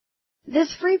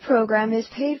This free program is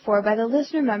paid for by the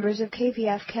listener members of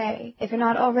KPFK. If you're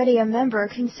not already a member,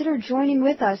 consider joining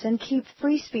with us and keep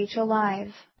free speech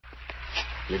alive.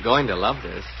 You're going to love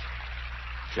this.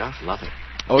 Just love it.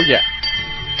 Oh, yeah.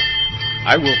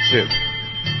 I will, too.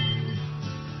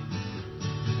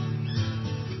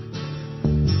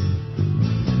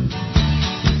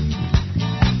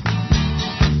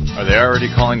 Are they already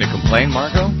calling to complain,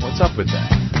 Marco? What's up with that?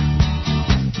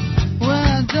 Well,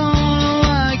 I don't know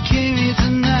why I came here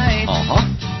tonight.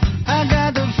 I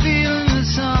got the feeling that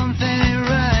something ain't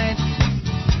right.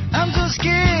 I'm so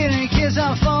scared in case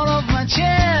I fall off my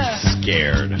chair.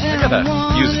 Scared. I gotta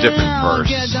use a different verse.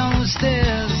 Get down the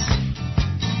stairs.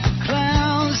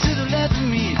 Clowns to the left of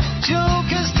me,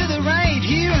 jokers to the right.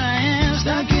 Here I am,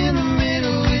 stuck in the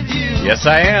middle with you. Yes,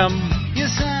 I am.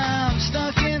 Yes, I'm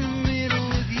stuck in the middle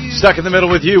with you. Stuck in the middle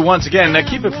with you once again. Now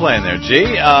keep it playing there, G.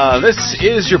 This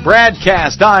is your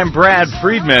BradCast. I'm Brad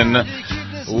Friedman,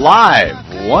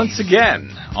 live once again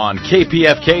on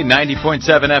KPFK 90.7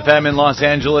 FM in Los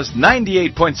Angeles,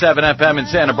 98.7 FM in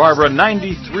Santa Barbara,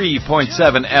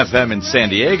 93.7 FM in San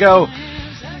Diego,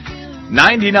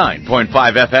 99.5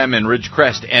 FM in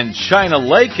Ridgecrest and China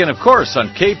Lake, and of course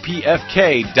on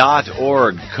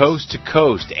kpfk.org, coast to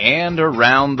coast and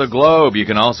around the globe. You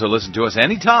can also listen to us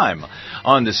anytime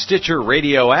on the Stitcher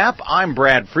radio app. I'm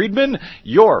Brad Friedman,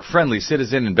 your friendly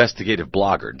citizen, investigative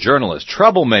blogger, journalist,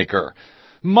 troublemaker,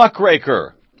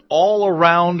 muckraker,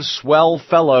 all-around swell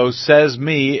fellow, says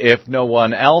me if no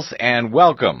one else, and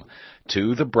welcome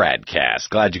to the BradCast.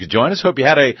 Glad you could join us. Hope you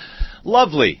had a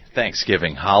lovely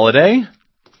Thanksgiving holiday.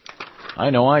 I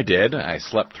know I did. I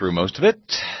slept through most of it,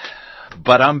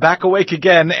 but I'm back awake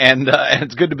again, and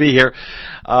it's good to be here.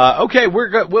 Okay,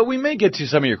 we may get to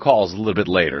some of your calls a little bit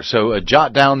later, so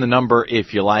jot down the number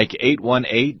if you like,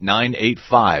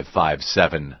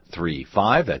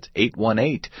 818-985-5735. That's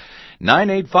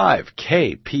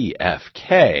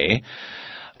 818-985-KPFK.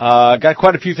 Got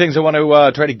quite a few things I want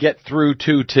to try to get through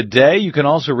to today. You can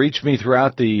also reach me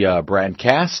throughout the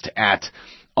BradCast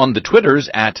on the Twitters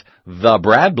at the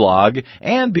Brad Blog,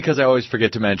 and because I always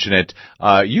forget to mention it,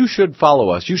 you should follow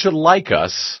us. You should like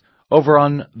us over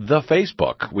on the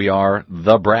Facebook. We are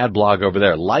the Brad Blog over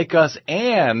there. Like us,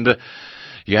 and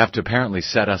you have to apparently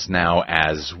set us now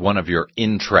as one of your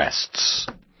interests,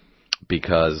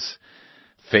 because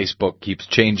Facebook keeps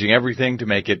changing everything to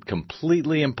make it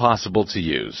completely impossible to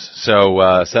use.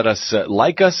 So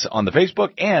like us on the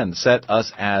Facebook and set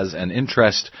us as an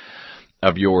interest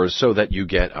of yours so that you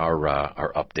get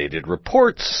our updated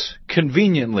reports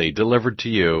conveniently delivered to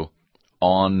you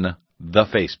on the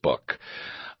Facebook.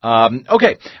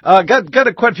 Okay,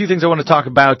 got quite a few things I want to talk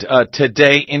about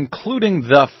today, including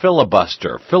the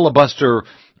filibuster. Filibuster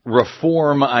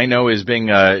reform, I know, is being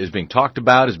talked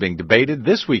about, is being debated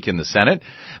this week in the Senate.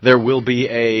 There will be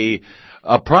a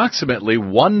approximately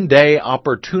one-day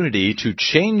opportunity to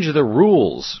change the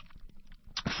rules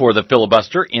for the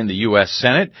filibuster in the U.S.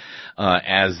 Senate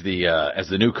as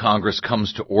the new Congress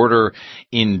comes to order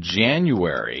in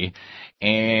January.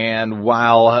 And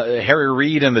while Harry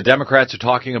Reid and the Democrats are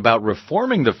talking about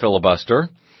reforming the filibuster,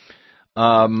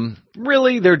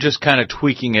 really, they're just kind of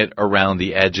tweaking it around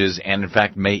the edges, and in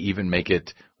fact may even make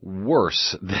it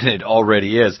worse than it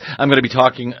already is. I'm going to be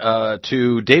talking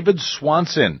to David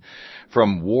Swanson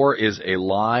from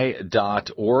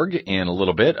warisalie.org in a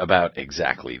little bit about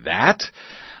exactly that.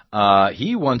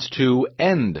 He wants to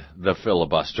end the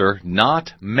filibuster,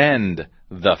 not mend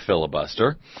the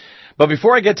filibuster. But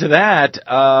before I get to that,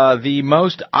 the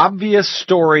most obvious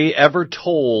story ever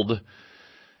told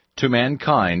to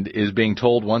mankind is being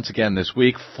told once again this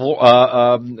week.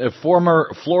 Former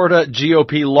Florida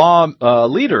GOP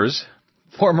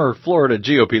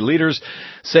leaders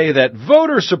say that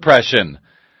voter suppression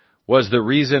was the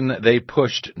reason they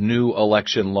pushed new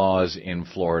election laws in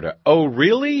Florida. Oh,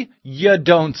 really? You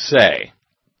don't say.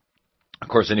 Of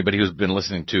course, anybody who's been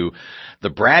listening to the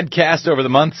BradCast over the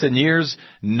months and years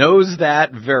knows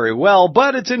that very well,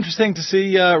 but it's interesting to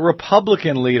see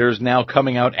Republican leaders now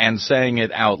coming out and saying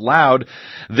it out loud.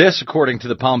 This, according to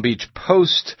the Palm Beach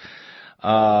Post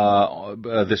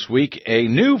this week, a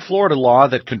new Florida law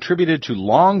that contributed to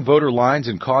long voter lines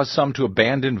and caused some to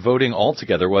abandon voting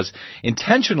altogether was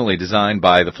intentionally designed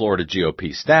by the Florida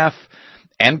GOP staff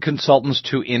and consultants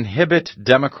to inhibit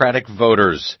Democratic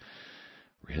voters.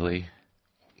 Really?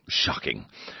 Shocking.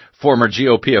 Former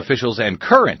GOP officials and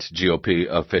current GOP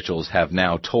officials have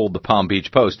now told the Palm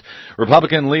Beach Post.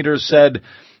 Republican leaders said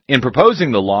in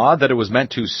proposing the law that it was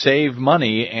meant to save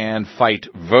money and fight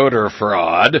voter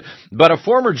fraud, but a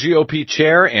former GOP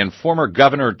chair and former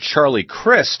Governor Charlie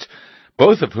Crist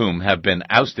both of whom have been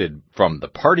ousted from the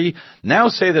party, now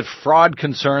say that fraud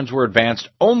concerns were advanced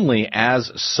only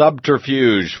as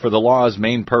subterfuge for the law's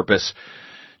main purpose,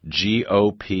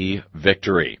 GOP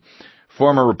victory.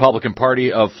 Former Republican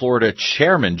Party of Florida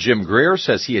Chairman Jim Greer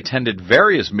says he attended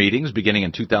various meetings beginning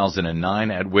in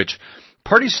 2009 at which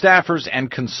party staffers and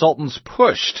consultants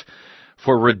pushed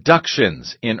for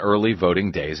reductions in early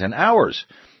voting days and hours.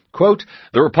 Quote,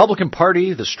 the Republican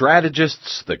Party, the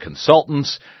strategists, the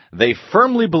consultants, they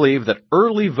firmly believe that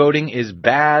early voting is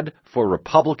bad for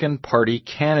Republican Party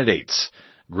candidates,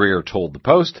 Greer told the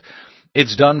Post.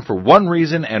 It's done for one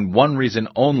reason and one reason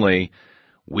only.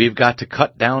 We've got to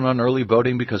cut down on early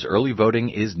voting because early voting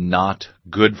is not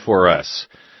good for us.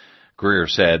 Greer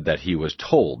said that he was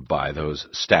told by those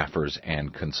staffers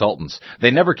and consultants.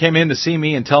 They never came in to see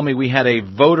me and tell me we had a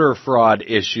voter fraud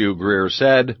issue, Greer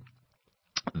said.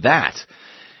 That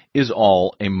is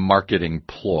all a marketing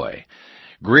ploy.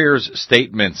 Greer's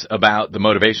statements about the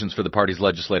motivations for the party's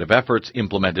legislative efforts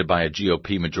implemented by a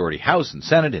GOP majority House and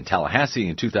Senate in Tallahassee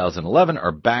in 2011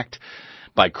 are backed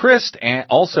by Christ, and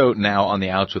also now on the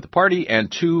outs with the party, and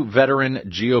two veteran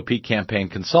GOP campaign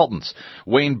consultants.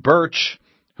 Wayne Birch,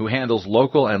 who handles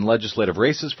local and legislative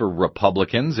races for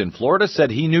Republicans in Florida,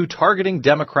 said he knew targeting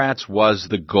Democrats was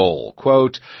the goal.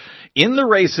 Quote, in the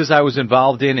races I was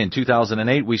involved in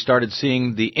 2008, we started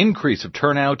seeing the increase of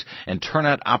turnout and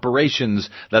turnout operations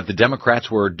that the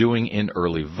Democrats were doing in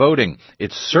early voting.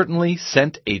 It certainly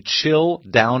sent a chill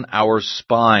down our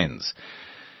spines.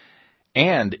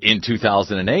 And in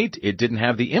 2008, it didn't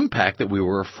have the impact that we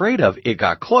were afraid of. It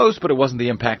got close, but it wasn't the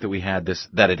impact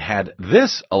that it had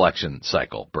this election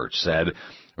cycle, Birch said,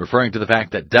 referring to the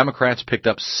fact that Democrats picked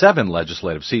up 7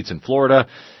 legislative seats in Florida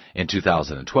in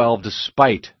 2012,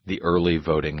 despite the early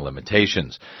voting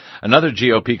limitations. Another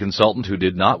GOP consultant who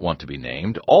did not want to be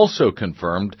named also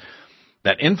confirmed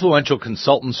that influential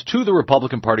consultants to the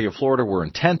Republican Party of Florida were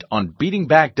intent on beating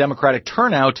back Democratic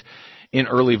turnout in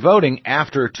early voting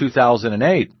after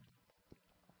 2008.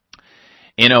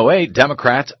 In 2008,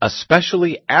 Democrats,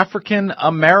 especially African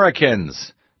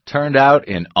Americans, turned out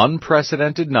in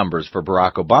unprecedented numbers for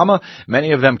Barack Obama,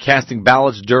 many of them casting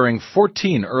ballots during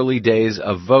 14 early days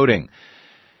of voting.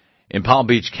 In Palm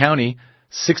Beach County,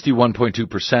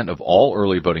 61.2% of all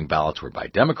early voting ballots were by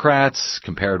Democrats,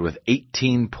 compared with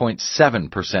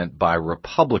 18.7% by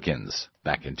Republicans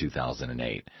back in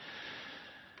 2008.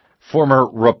 Former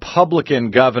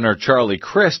Republican Governor Charlie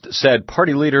Crist said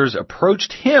party leaders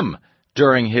approached him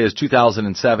during his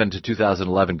 2007 to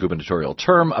 2011 gubernatorial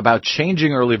term about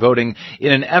changing early voting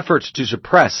in an effort to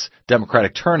suppress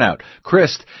Democratic turnout.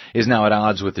 Crist is now at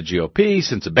odds with the GOP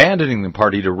since abandoning the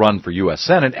party to run for U.S.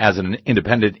 Senate as an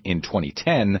independent in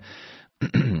 2010.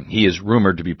 He is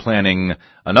rumored to be planning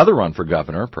another run for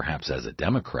governor, perhaps as a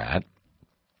Democrat.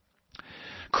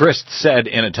 Crist said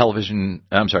in a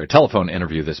telephone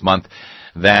interview this month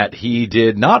that he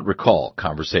did not recall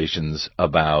conversations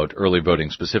about early voting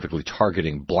specifically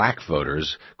targeting black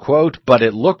voters, quote, but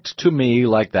it looked to me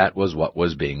like that was what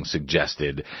was being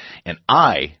suggested, and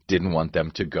I didn't want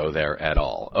them to go there at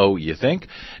all. Oh, you think?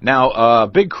 Now,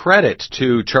 big credit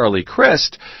to Charlie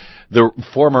Crist, the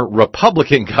former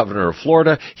Republican governor of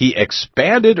Florida. He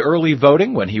expanded early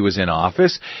voting when he was in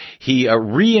office. He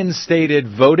reinstated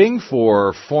voting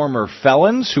for former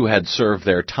felons who had served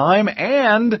their time,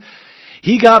 and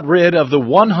he got rid of the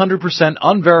 100%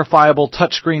 unverifiable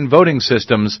touchscreen voting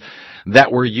systems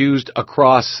that were used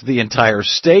across the entire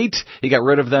state. He got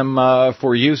rid of them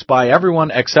for use by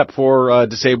everyone except for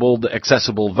disabled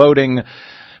accessible voting,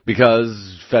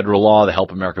 because federal law, the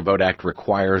Help America Vote Act,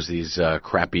 requires these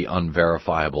crappy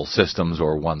unverifiable systems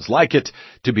or ones like it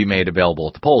to be made available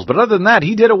at the polls. But other than that,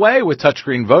 he did away with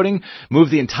touchscreen voting,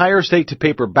 moved the entire state to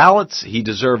paper ballots. He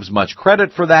deserves much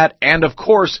credit for that. And of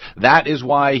course, that is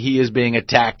why he is being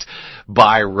attacked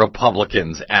by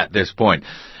Republicans at this point.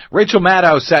 Rachel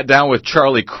Maddow sat down with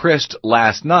Charlie Crist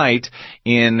last night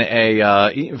in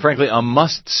frankly, a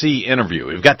must-see interview.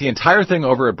 We've got the entire thing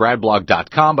over at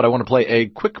bradblog.com, but I want to play a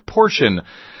quick portion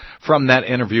from that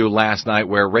interview last night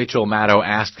where Rachel Maddow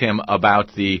asked him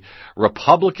about the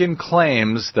Republican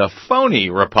claims, the phony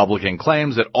Republican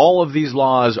claims that all of these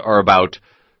laws are about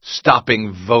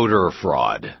stopping voter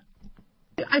fraud.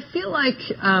 I feel like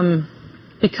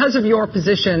because of your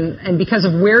position and because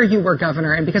of where you were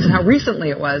governor and because of how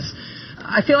recently it was,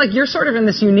 I feel like you're sort of in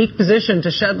this unique position to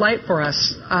shed light for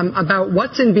us about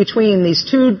what's in between these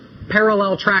two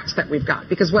parallel tracks that we've got.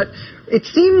 Because what it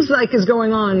seems like is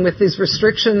going on with these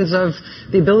restrictions of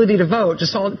the ability to vote,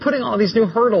 just putting all these new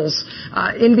hurdles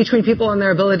in between people and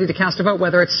their ability to cast a vote,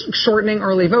 whether it's shortening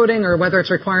early voting or whether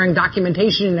it's requiring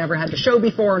documentation you never had to show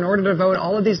before in order to vote,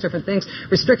 all of these different things,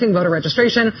 restricting voter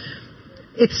registration.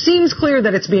 It seems clear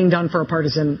that it's being done for a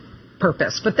partisan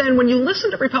purpose. But then when you listen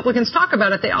to Republicans talk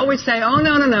about it, they always say, oh,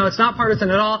 no, it's not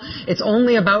partisan at all. It's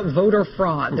only about voter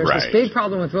fraud. There's this big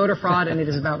problem with voter fraud, and it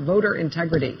is about voter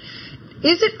integrity.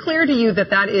 Is it clear to you that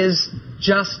that is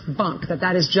just bunk,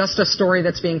 that is just a story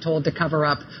that's being told to cover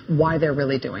up why they're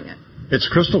really doing it? It's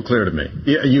crystal clear to me.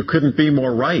 You couldn't be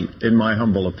more right, in my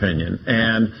humble opinion.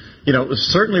 And,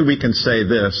 certainly we can say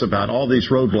this about all these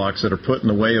roadblocks that are put in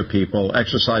the way of people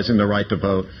exercising their right to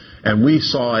vote. And we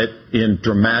saw it in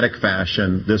dramatic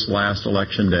fashion this last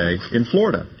election day in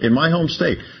Florida, in my home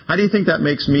state. How do you think that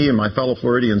makes me and my fellow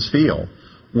Floridians feel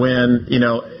when,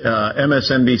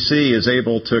 MSNBC is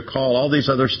able to call all these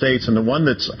other states, and the one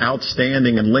that's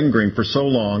outstanding and lingering for so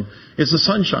long is the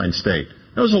Sunshine State?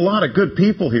 There's a lot of good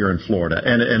people here in Florida,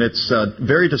 and it's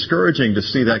very discouraging to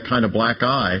see that kind of black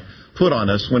eye put on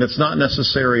us when it's not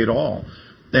necessary at all.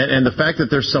 And the fact that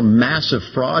there's some massive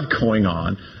fraud going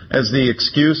on as the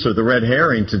excuse or the red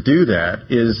herring to do that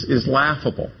is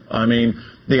laughable. I mean,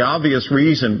 the obvious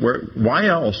reason, why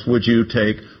else would you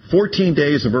take 14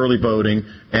 days of early voting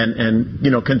and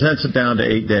condense it down to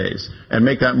 8 days and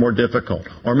make that more difficult,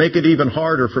 or make it even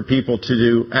harder for people to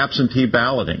do absentee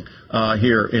balloting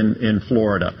here in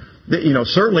Florida?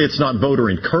 Certainly it's not voter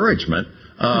encouragement,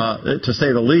 to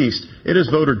say the least. It is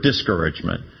voter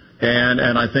discouragement.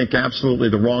 And I think absolutely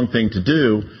the wrong thing to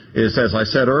do is, as I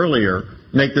said earlier,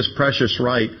 make this precious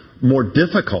right more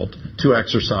difficult to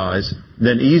exercise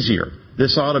than easier.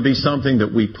 This ought to be something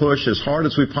that we push as hard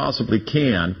as we possibly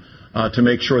can to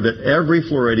make sure that every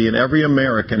Floridian, every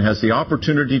American has the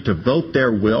opportunity to vote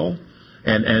their will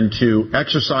and to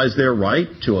exercise their right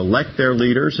to elect their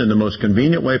leaders in the most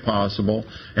convenient way possible.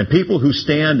 And people who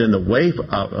stand in the way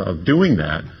of doing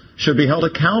that should be held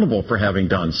accountable for having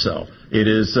done so. It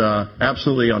is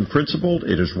absolutely unprincipled,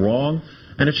 it is wrong,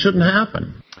 and it shouldn't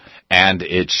happen. And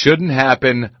it shouldn't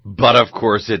happen, but of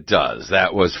course it does.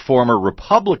 That was former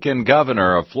Republican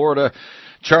governor of Florida,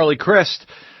 Charlie Crist,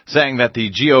 saying that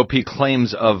the GOP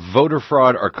claims of voter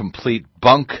fraud are complete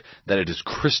bunk, that it is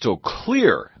crystal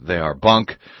clear they are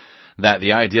bunk, that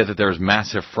the idea that there's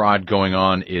massive fraud going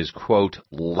on is, quote,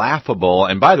 laughable.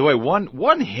 And by the way,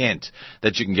 one hint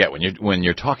that you can get when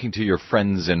you're talking to your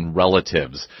friends and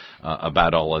relatives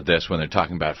about all of this, when they're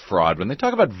talking about fraud, when they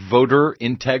talk about voter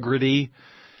integrity,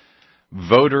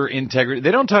 they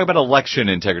don't talk about election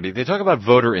integrity. They talk about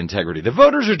voter integrity. The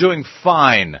voters are doing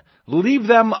fine. Leave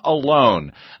them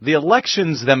alone. The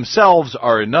elections themselves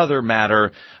are another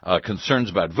matter.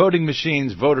 Concerns about voting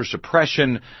machines, voter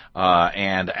suppression,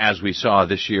 and as we saw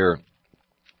this year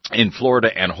in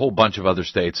Florida and a whole bunch of other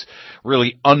states,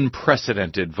 really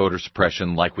unprecedented voter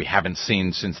suppression like we haven't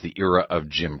seen since the era of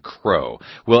Jim Crow.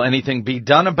 Will anything be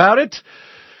done about it?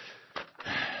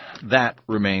 That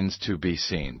remains to be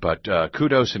seen. But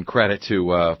kudos and credit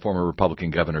to former Republican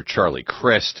Governor Charlie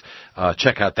Crist.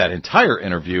 Check out that entire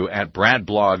interview at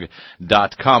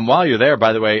bradblog.com. While you're there,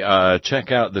 by the way,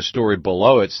 check out the story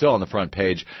below. It's still on the front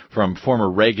page from former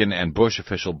Reagan and Bush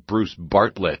official Bruce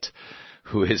Bartlett,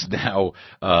 who is now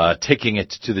taking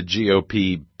it to the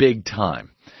GOP big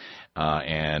time.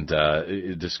 And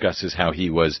it discusses how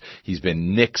he's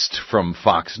been nixed from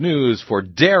Fox News for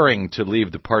daring to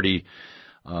leave the party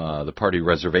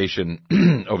reservation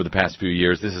over the past few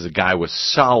years. This is a guy with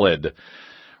solid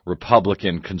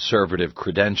Republican conservative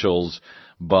credentials,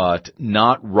 but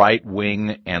not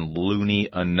right-wing and loony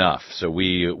enough. So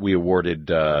we awarded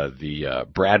the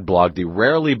Brad Blog, the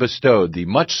rarely bestowed, the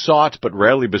much sought but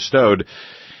rarely bestowed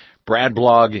Brad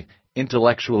Blog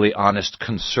Intellectually Honest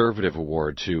Conservative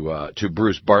Award to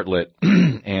Bruce Bartlett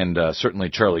and certainly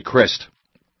Charlie Crist.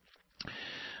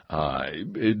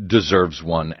 It deserves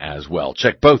one as well.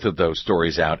 Check both of those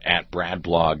stories out at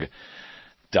bradblog.com.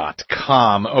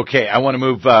 Okay, I want to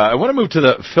move to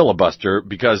the filibuster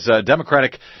because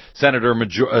Democratic Senate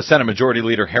Majority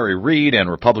Leader Harry Reid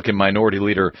and Republican Minority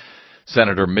Leader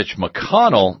Senator Mitch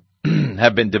McConnell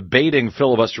have been debating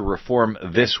filibuster reform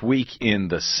this week in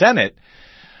the Senate.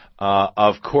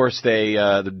 Of course,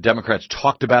 the Democrats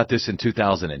talked about this in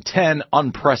 2010,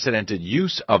 unprecedented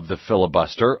use of the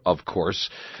filibuster, of course,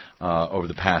 over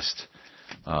the past,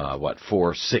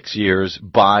 4-6 years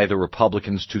by the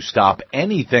Republicans to stop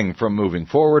anything from moving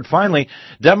forward. Finally,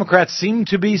 Democrats seem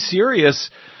to be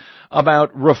serious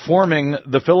about reforming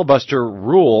the filibuster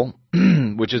rule,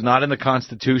 which is not in the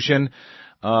Constitution,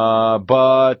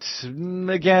 But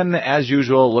again, as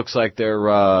usual, it looks like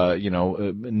they're,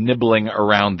 nibbling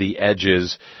around the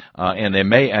edges, and they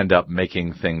may end up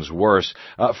making things worse.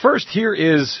 First, here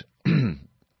is,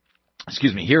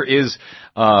 here is,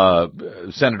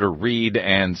 Senator Reid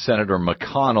and Senator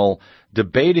McConnell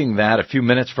debating that a few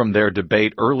minutes from their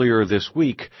debate earlier this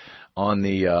week on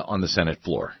the Senate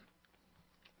floor.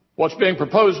 What's being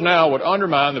proposed now would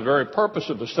undermine the very purpose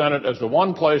of the Senate as the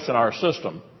one place in our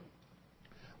system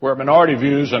where minority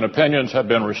views and opinions have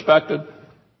been respected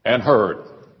and heard,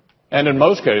 and in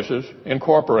most cases,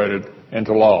 incorporated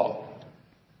into law.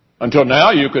 Until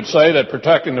now, you could say that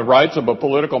protecting the rights of a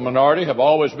political minority have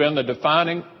always been the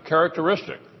defining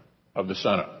characteristic of the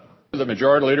Senate. The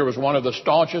Majority Leader was one of the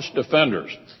staunchest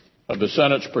defenders of the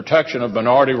Senate's protection of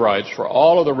minority rights for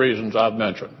all of the reasons I've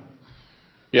mentioned.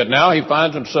 Yet now he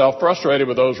finds himself frustrated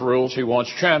with those rules he once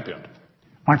championed.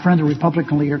 My friend, the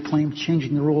Republican leader, claims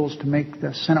changing the rules to make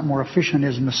the Senate more efficient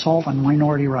is an assault on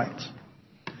minority rights.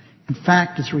 In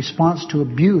fact, it's a response to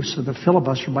abuse of the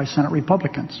filibuster by Senate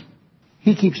Republicans.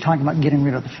 He keeps talking about getting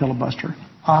rid of the filibuster.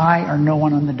 I or no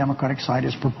one on the Democratic side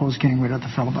has proposed getting rid of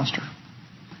the filibuster.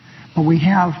 But we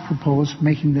have proposed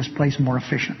making this place more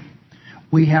efficient.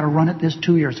 We had a run at this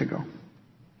 2 years ago.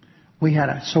 We had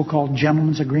a so-called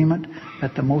gentleman's agreement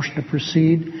that the motion to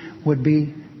proceed would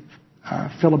be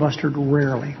filibustered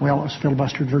rarely. Well, it was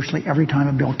filibustered virtually every time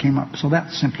a bill came up, so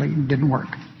that simply didn't work.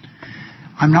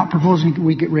 I'm not proposing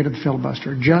we get rid of the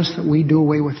filibuster, just that we do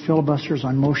away with filibusters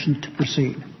on motion to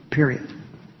proceed, period.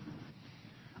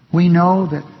 We know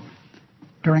that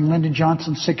during Lyndon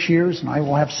Johnson's 6 years, and I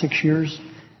will have 6 years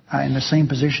in the same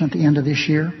position at the end of this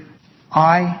year,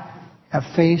 I have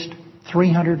faced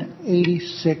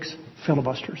 386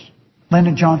 filibusters.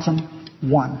 Lyndon Johnson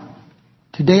won.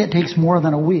 Today it takes more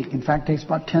than a week. In fact, it takes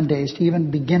about 10 days to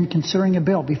even begin considering a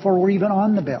bill before we're even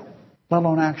on the bill, let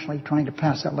alone actually trying to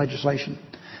pass that legislation.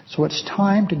 So it's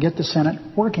time to get the Senate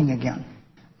working again.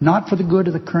 Not for the good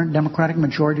of the current Democratic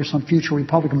majority or some future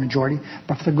Republican majority,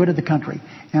 but for the good of the country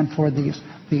and for these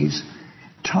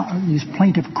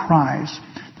plaintive cries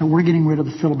that we're getting rid of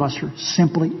the filibuster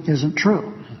simply isn't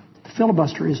true. The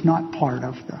filibuster is not part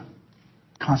of the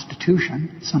Constitution.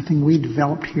 It's something we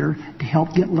developed here to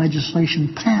help get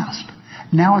legislation passed.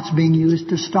 Now it's being used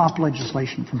to stop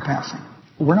legislation from passing.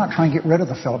 We're not trying to get rid of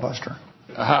the filibuster.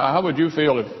 How would you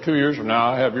feel if 2 years from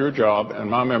now I have your job and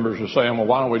my members are saying, well,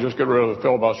 why don't we just get rid of the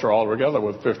filibuster altogether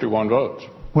with 51 votes?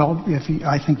 Well,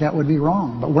 I think that would be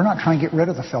wrong. But we're not trying to get rid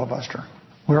of the filibuster.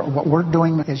 What we're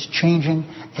doing is changing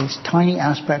a tiny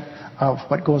aspect of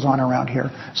what goes on around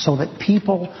here so that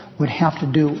people would have to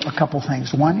do a couple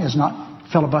things. One is not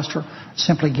filibuster,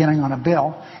 simply getting on a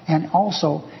bill. And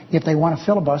also, if they want to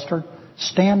filibuster,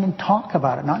 stand and talk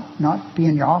about it, not be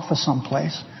in your office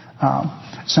someplace.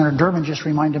 Senator Durbin just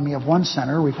reminded me of one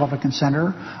senator, Republican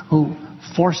senator, who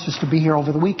forced us to be here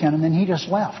over the weekend, and then he just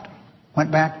left,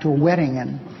 went back to a wedding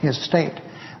in his state.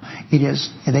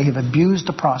 They have abused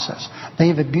the process. They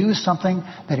have abused something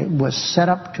that it was set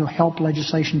up to help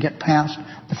legislation get passed,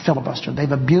 the filibuster.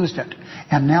 They've abused it.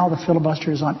 And now the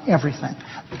filibuster is on everything.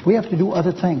 We have to do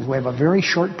other things. We have a very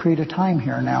short period of time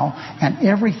here now, and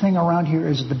everything around here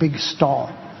is the big stall.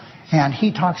 And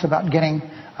he talks about getting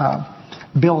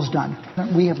bills done.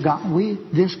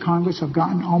 This Congress have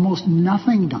gotten almost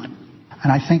nothing done.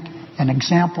 And I think an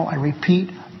example, I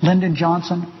repeat, Lyndon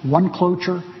Johnson, one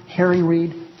cloture, Harry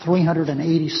Reid,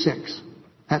 386.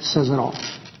 That says it all.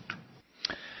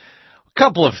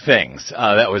 Couple of things.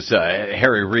 That was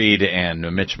Harry Reid and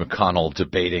Mitch McConnell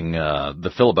debating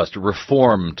the filibuster,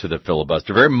 reform to the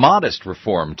filibuster, very modest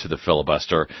reform to the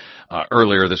filibuster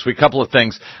earlier this week. Couple of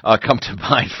things come to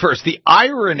mind. First, the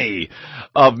irony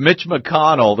of Mitch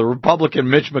McConnell, the Republican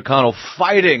Mitch McConnell,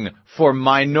 fighting for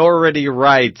minority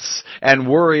rights and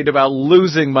worried about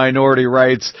losing minority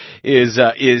rights is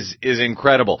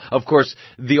incredible. Of course,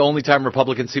 the only time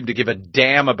Republicans seem to give a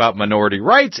damn about minority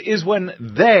rights is when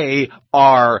they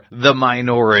are the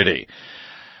minority.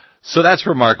 So that's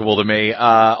remarkable to me.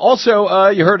 Also,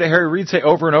 you heard Harry Reid say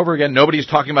over and over again, nobody's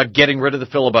talking about getting rid of the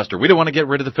filibuster. We don't want to get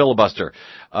rid of the filibuster.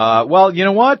 Well, you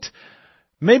know what?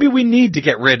 Maybe we need to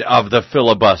get rid of the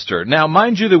filibuster. Now,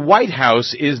 mind you, the White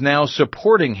House is now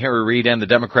supporting Harry Reid and the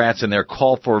Democrats in their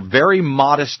call for very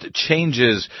modest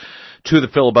changes to the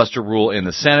filibuster rule in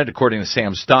the Senate, according to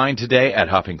Sam Stein today at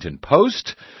Huffington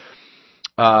Post.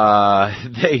 But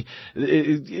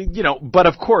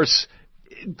of course,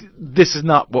 this is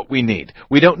not what we need.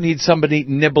 We don't need somebody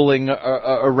nibbling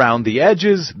around the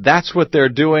edges. That's what they're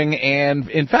doing, and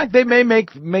in fact, they may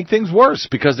make things worse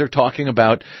because they're talking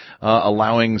about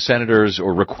allowing senators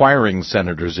or requiring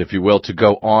senators, if you will, to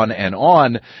go on and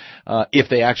on if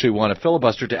they actually want a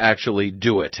filibuster to actually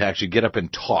do it, to actually get up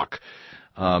and talk.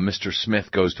 Mr.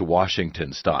 Smith goes to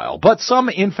Washington style. But some,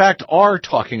 in fact, are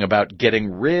talking about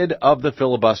getting rid of the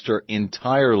filibuster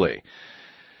entirely.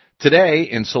 Today,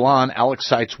 in Salon, Alex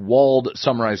Seitz Wald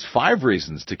summarized 5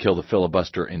 reasons to kill the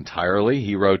filibuster entirely.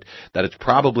 He wrote that it's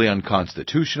probably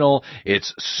unconstitutional,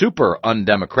 it's super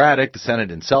undemocratic, the Senate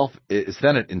itself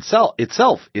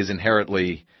is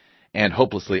inherently and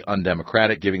hopelessly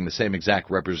undemocratic, giving the same exact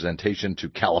representation to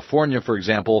California, for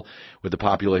example, with a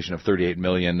population of 38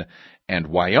 million, and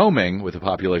Wyoming, with a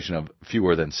population of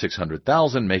fewer than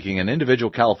 600,000, making an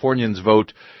individual Californian's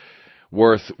vote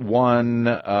worth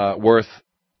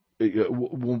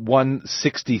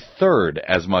 1/63rd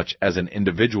as much as an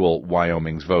individual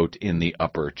Wyoming's vote in the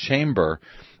upper chamber,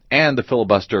 and the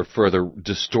filibuster further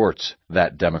distorts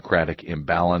that democratic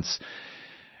imbalance.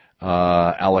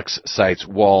 Alex Seitz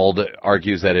Wald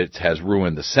argues that it has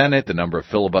ruined the Senate. The number of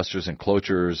filibusters and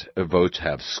cloture votes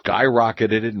have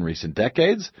skyrocketed in recent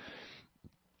decades,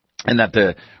 and that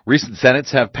the recent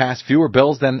Senates have passed fewer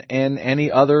bills than in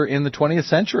any other in the 20th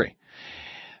century.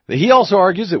 He also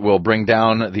argues it will bring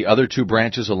down the other 2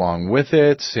 branches along with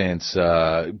it, since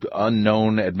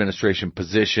unknown administration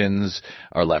positions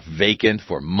are left vacant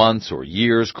for months or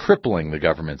years, crippling the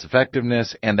government's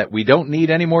effectiveness, and that we don't need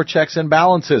any more checks and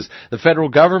balances. The federal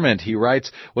government, he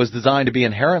writes, was designed to be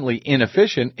inherently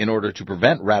inefficient in order to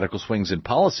prevent radical swings in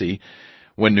policy.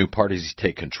 When new parties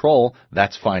take control,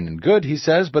 that's fine and good, he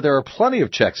says, but there are plenty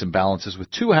of checks and balances with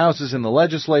 2 houses in the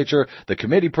legislature, the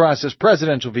committee process,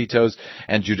 presidential vetoes,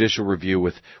 and judicial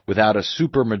review without a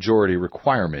supermajority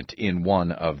requirement in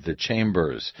one of the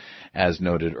chambers. As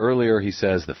noted earlier, he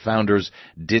says the founders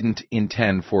didn't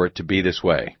intend for it to be this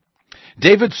way.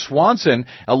 David Swanson,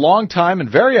 a long-time and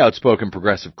very outspoken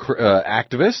progressive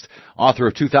activist, author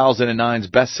of 2009's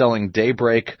best-selling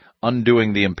Daybreak,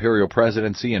 Undoing the Imperial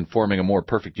Presidency and Forming a More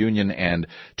Perfect Union, and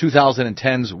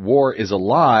 2010's War is a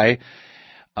Lie,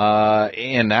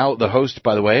 and now the host,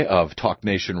 by the way, of Talk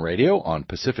Nation Radio on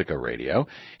Pacifica Radio.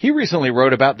 He recently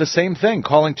wrote about the same thing,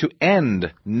 calling to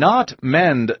end, not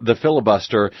mend, the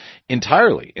filibuster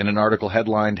entirely in an article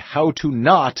headlined, How to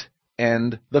Not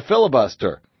End the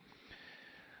Filibuster.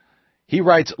 He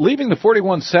writes, leaving the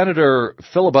 41-senator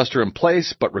filibuster in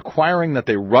place, but requiring that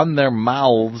they run their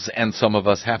mouths and some of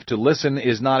us have to listen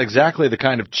is not exactly the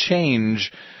kind of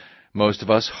change most of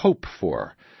us hope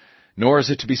for. Nor is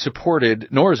it supported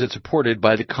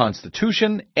by the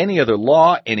Constitution, any other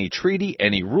law, any treaty,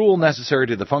 any rule necessary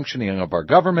to the functioning of our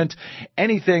government,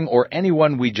 anything or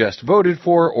anyone we just voted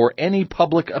for, or any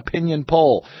public opinion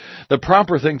poll. The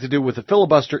proper thing to do with the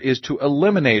filibuster is to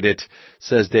eliminate it,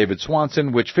 says David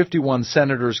Swanson, which 51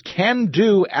 senators can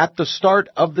do at the start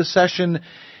of the session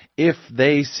if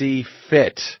they see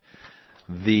fit.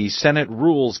 The Senate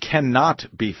rules cannot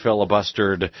be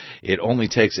filibustered. It only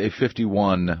takes a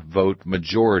 51-vote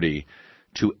majority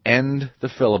to end the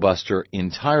filibuster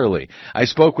entirely. I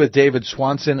spoke with David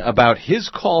Swanson about his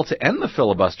call to end the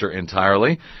filibuster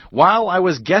entirely while I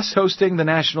was guest hosting the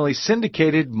nationally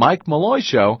syndicated Mike Malloy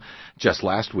Show just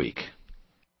last week.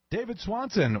 David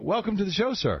Swanson, welcome to the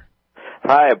show, sir.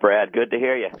 Hi, Brad. Good to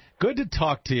hear you. Good to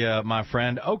talk to you, my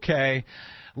friend. Okay.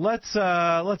 Let's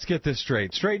get this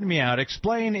straight. Straighten me out.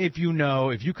 Explain if you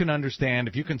know, if you can understand,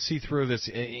 if you can see through this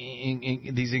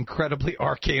these incredibly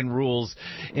arcane rules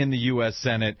in the U.S.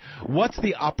 Senate. What's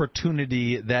the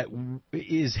opportunity that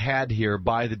is had here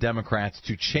by the Democrats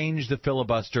to change the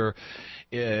filibuster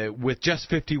with just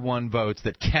 51 votes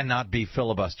that cannot be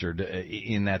filibustered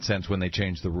in that sense when they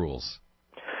change the rules?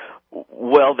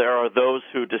 Well, there are those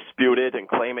who dispute it and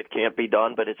claim it can't be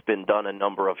done, but it's been done a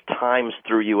number of times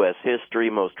through U.S. history,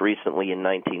 most recently in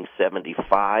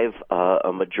 1975.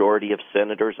 A majority of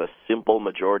senators, a simple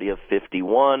majority of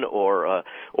 51 or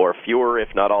fewer, if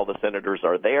not all the senators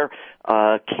are there,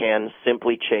 can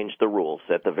simply change the rules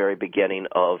at the very beginning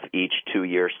of each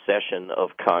 2-year session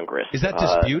of Congress. Is that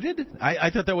disputed?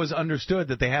 I thought that was understood,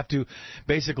 that they have to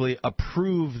basically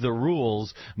approve the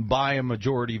rules by a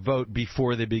majority vote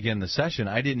before they begin the session.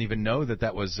 I didn't even know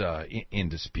that was in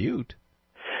dispute.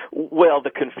 Well, the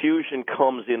confusion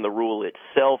comes in the rule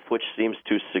itself, which seems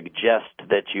to suggest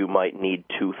that you might need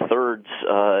 2/3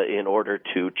 in order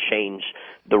to change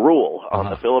the rule on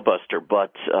the filibuster.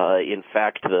 But in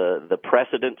fact, the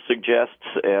precedent suggests,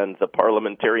 and the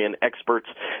parliamentarian experts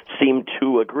seem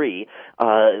to agree,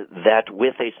 that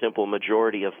with a simple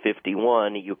majority of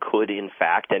 51, you could, in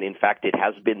fact, and in fact it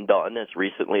has been done as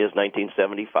recently as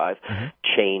 1975,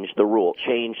 change the rule,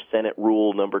 change Senate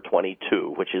Rule number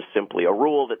 22, which is simply a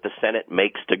rule that the Senate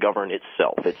makes to govern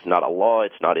itself. It's not a law.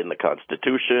 It's not in the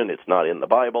Constitution. It's not in the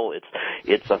Bible.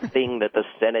 It's a thing that the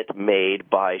Senate made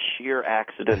by sheer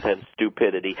accident and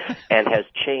stupidity and has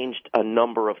changed a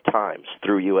number of times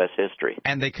through U.S. history.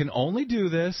 And they can only do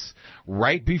this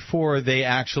right before they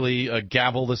actually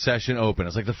gavel the session open.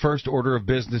 It's like the first order of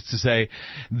business to say,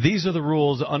 these are the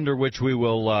rules under which we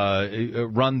will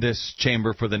run this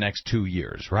chamber for the next 2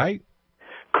 years, right?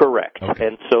 Correct. Okay.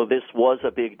 And so this was a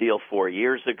big deal 4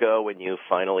 years ago when you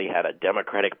finally had a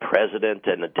Democratic president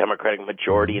and a Democratic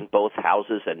majority in both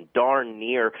houses, and darn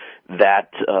near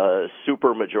that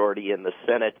supermajority in the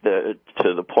Senate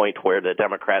to the point where the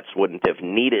Democrats wouldn't have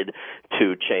needed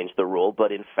to change the rule.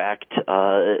 But in fact,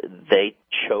 they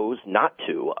chose not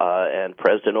to, and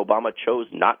President Obama chose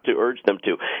not to urge them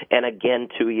to. And again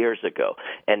 2 years ago.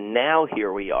 And now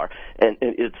here we are. And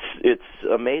it's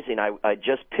amazing. I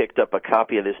just picked up a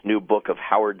copy of this new book of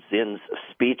Howard Zinn's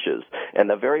speeches, and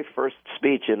the very first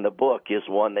speech in the book is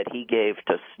one that he gave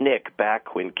to SNCC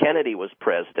back when Kennedy was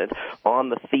president on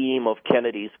the theme of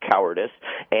Kennedy's cowardice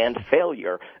and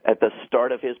failure at the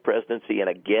start of his presidency,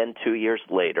 and again 2 years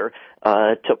later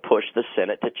to push the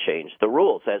Senate to change the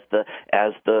rules as the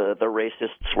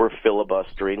racists were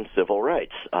filibustering civil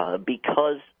rights,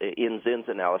 because in Zinn's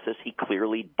analysis he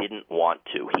clearly didn't want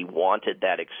to. He wanted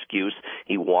that excuse.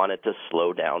 He wanted to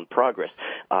slow down progress.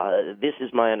 This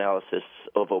is my analysis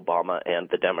of Obama and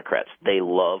the Democrats. They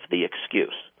love the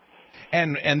excuse.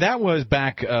 And that was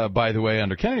back, by the way,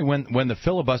 under Kennedy, when the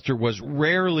filibuster was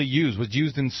rarely used, was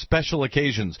used in special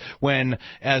occasions, when,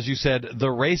 as you said, the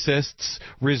racists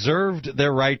reserved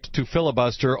their right to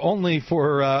filibuster only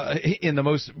for in the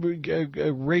most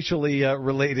racially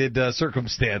related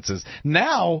circumstances.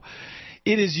 Now,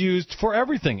 it is used for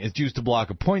everything. It's used to block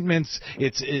appointments.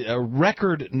 It's a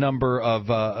record number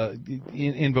of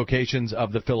invocations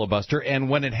of the filibuster. And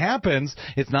when it happens,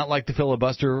 it's not like the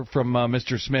filibuster from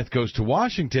Mr. Smith goes to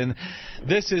Washington.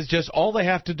 This is just all they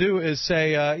have to do is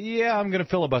say, yeah, I'm going to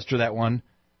filibuster that one.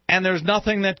 And there's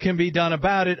nothing that can be done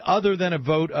about it other than a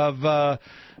vote of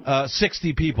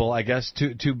 60 people, I guess,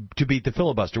 to beat the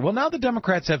filibuster. Well, now the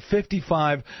Democrats have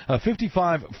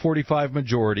 55-45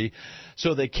 majority,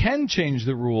 so they can change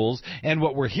the rules. And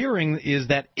what we're hearing is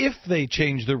that if they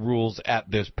change the rules at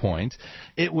this point,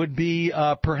 it would be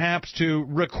perhaps to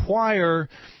require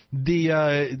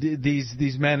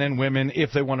these men and women,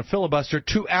 if they want to filibuster,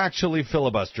 to actually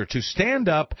filibuster, to stand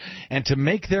up and to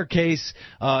make their case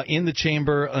in the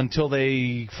chamber until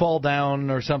they fall down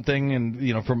or something,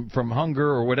 and from hunger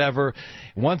or whatever.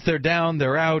 Once they're down,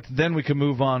 they're out. Then we can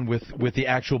move on with the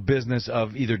actual business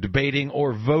of either debating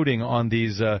or voting on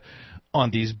these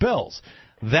bills.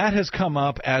 That has come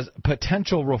up as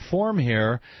potential reform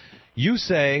here. You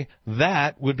say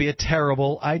that would be a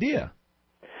terrible idea.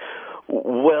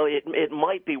 Well, it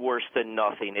might be worse than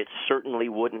nothing. It certainly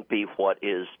wouldn't be what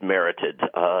is merited.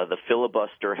 The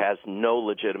filibuster has no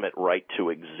legitimate right to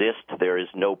exist. There is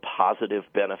no positive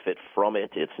benefit from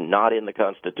it. It's not in the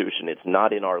Constitution. It's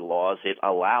not in our laws. It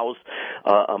allows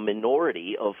a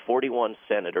minority of 41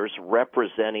 senators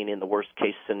representing, in the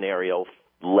worst-case scenario,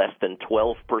 less than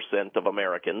 12% of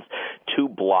Americans to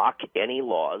block any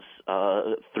laws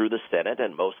through the Senate,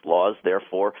 and most laws,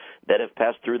 therefore, that have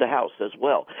passed through the House as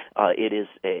well. It is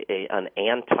an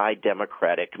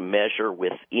anti-democratic measure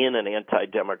within an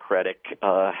anti-democratic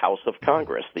House of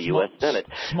Congress, the U.S. Senate.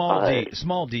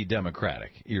 Small d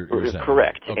democratic. You're saying.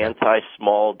 Correct. Okay.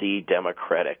 Anti-small d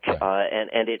democratic. Right.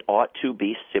 And it ought to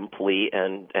be simply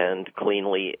and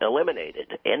cleanly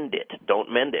eliminated. End it.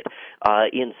 Don't mend it.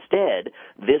 Instead,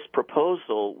 this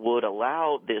proposal would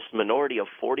allow this minority of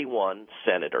 41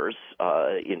 senators,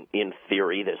 in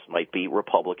theory this might be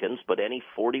Republicans, but any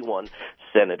 41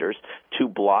 senators, to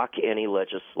block any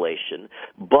legislation,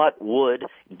 but would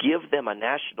give them a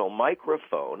national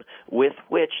microphone with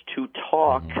which to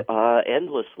talk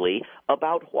endlessly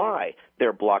about why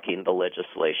they're blocking the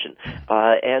legislation.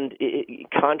 And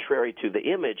contrary to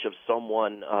the image of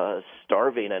someone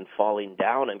starving and falling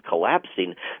down and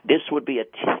collapsing, this would be a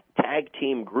tag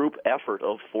team group effort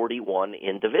of 41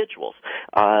 individuals.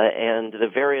 And the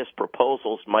various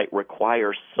proposals might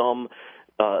require some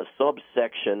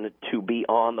subsection to be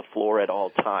on the floor at all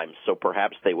times. So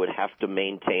perhaps they would have to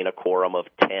maintain a quorum of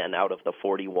 10 out of the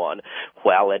 41,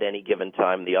 while at any given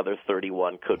time the other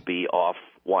 31 could be off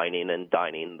whining and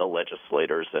dining the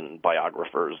legislators and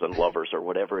biographers and lovers or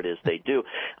whatever it is they do.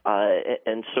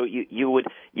 And so you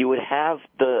would have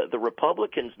the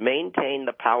Republicans maintain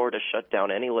the power to shut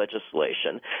down any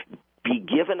legislation, be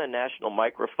given a national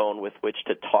microphone with which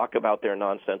to talk about their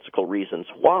nonsensical reasons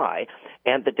why,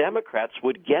 and the Democrats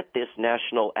would get this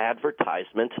national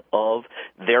advertisement of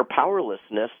their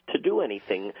powerlessness to do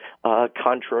anything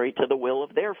contrary to the will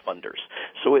of their funders.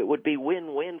 So it would be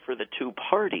win-win for the two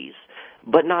parties,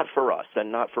 but not for us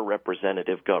and not for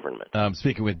representative government. I'm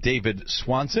speaking with David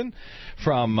Swanson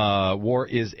from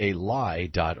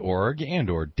warisalie.org and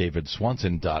or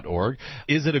davidswanson.org.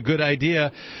 Is it a good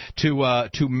idea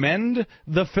to mend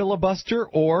the filibuster,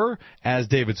 or, as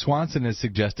David Swanson is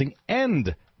suggesting,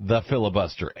 end the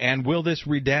filibuster? And will this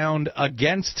redound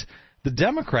against the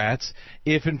Democrats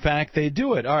if, in fact, they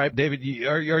do it? All right, David,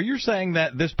 are you saying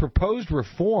that this proposed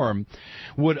reform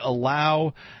would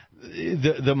allow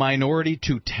the minority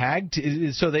to tag,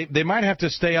 so they might have to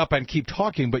stay up and keep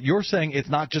talking, but you're saying it's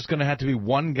not just going to have to be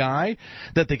one guy,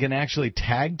 that they can actually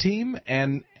tag team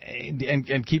and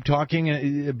keep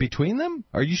talking between them?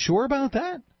 Are you sure about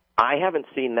that? I haven't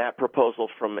seen that proposal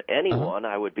from anyone.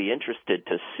 I would be interested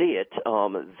to see it.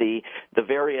 The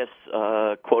various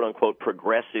quote-unquote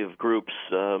progressive groups,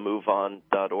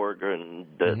 MoveOn.org and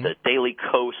the Daily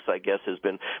Kos, I guess, has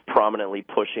been prominently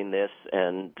pushing this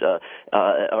and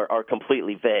are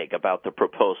completely vague about the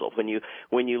proposal.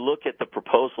 When you look at the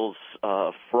proposals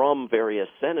from various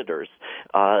senators,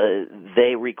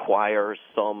 they require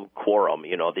some quorum.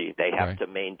 You know, they have to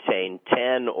maintain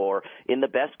 10 or, in the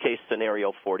best case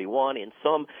scenario, 41.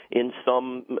 In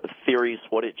some theories,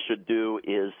 what it should do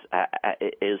is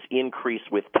increase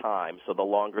with time. So the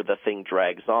longer the thing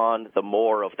drags on, the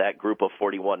more of that group of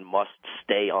 41 must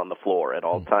stay on the floor at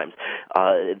all times.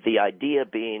 The idea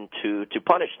being to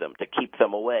punish them, to keep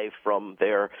them away from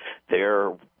their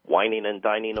whining and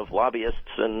dining of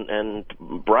lobbyists and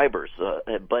bribers.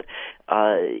 But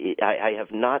I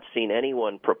have not seen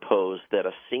anyone propose that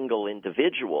a single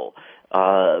individual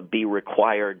be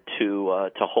required to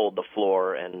hold the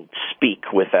floor and speak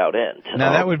without end.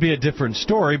 Now, that would be a different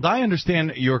story. But I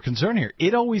understand your concern here.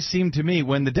 It always seemed to me,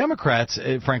 when the Democrats,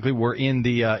 frankly, were in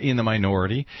the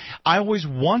minority, I always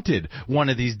wanted one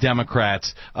of these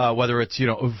Democrats, whether it's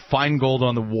Feingold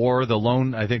on the war, the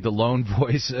lone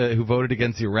voice who voted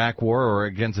against the Iraq War or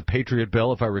against the Patriot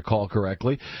Bill, if I recall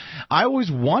correctly. I always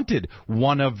wanted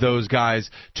one of those guys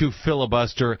to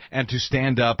filibuster and to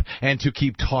stand up and to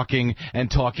keep talking and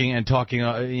talking and talking.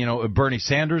 Bernie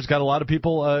Sanders got a lot of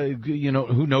people,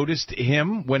 who noticed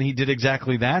him when he did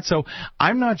exactly that. So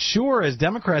I'm not sure, as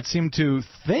Democrats seem to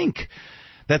think,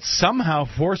 that somehow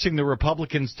forcing the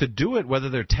Republicans to do it, whether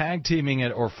they're tag teaming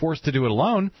it or forced to do it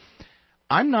alone,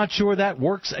 I'm not sure that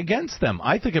works against them.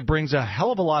 I think it brings a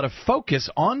hell of a lot of focus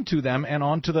onto them and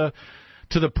onto the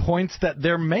points that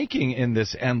they're making in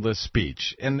this endless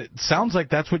speech. And it sounds like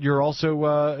that's what you're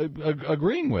also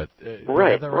agreeing with.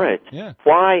 Right. Yeah.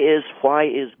 Why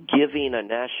is giving a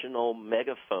national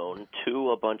megaphone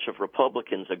to a bunch of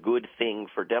Republicans a good thing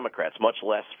for Democrats, much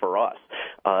less for us?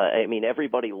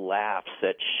 Everybody laughs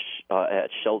at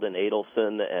Sheldon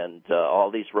Adelson and all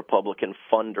these Republican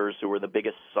funders who were the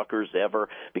biggest suckers ever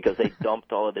because they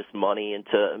dumped all of this money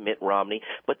into Mitt Romney,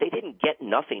 but they didn't get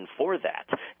nothing for that.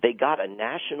 They got a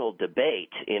national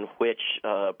debate in which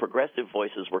progressive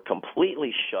voices were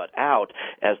completely shut out,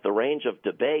 as the range of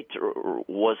debate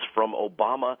was from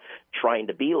Obama trying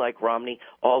to be like Romney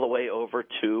all the way over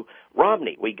to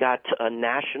Romney. We got a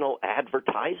national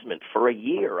advertisement for a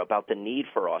year about the need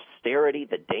for austerity,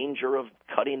 the danger of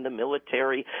cutting the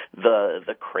military,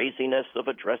 the craziness of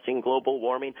addressing global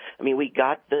warming. We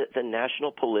got the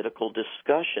national political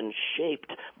discussion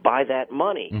shaped by that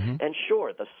money. And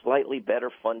sure, the slightly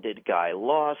better funded guy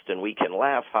lost, and we can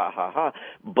laugh, ha, ha, ha,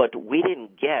 but we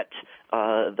didn't get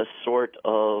the sort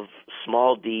of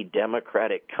small d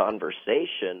democratic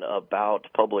conversation about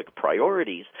public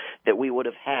priorities that we would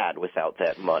have had without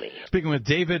that money. Speaking with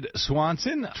David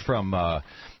Swanson from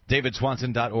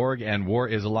davidswanson.org and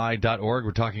warisalie.org,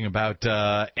 we're talking about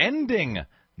ending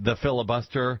the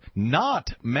filibuster,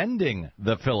 not mending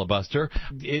the filibuster.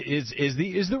 Is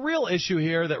the real issue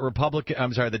here that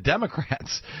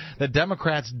the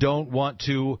Democrats don't want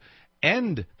to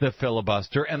end the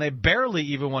filibuster, and they barely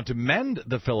even want to mend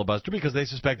the filibuster because they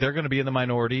suspect they're going to be in the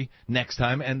minority next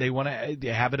time, and they want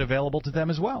to have it available to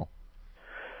them as well?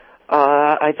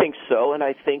 I think so, and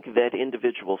I think that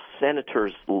individual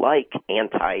senators like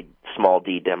anti-small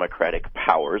d democratic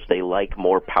powers. They like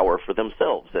more power for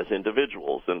themselves as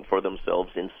individuals and for themselves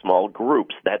in small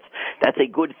groups. That's a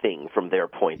good thing from their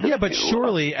point of view. Yeah, but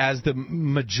surely as the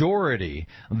majority,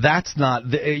 that's not.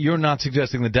 You're not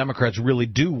suggesting the Democrats really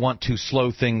do want to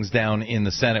slow things down in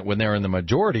the Senate when they're in the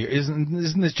majority.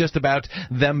 Isn't this just about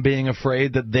them being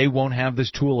afraid that they won't have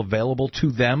this tool available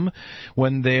to them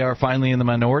when they are finally in the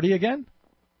minority again?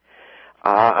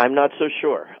 I'm not so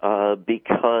sure,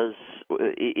 because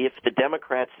if the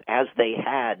Democrats, as they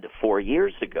had 4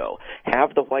 years ago,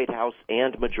 have the White House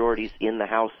and majorities in the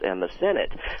House and the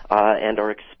Senate, and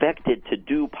are expected to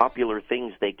do popular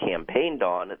things they campaigned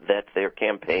on that their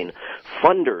campaign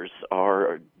funders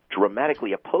are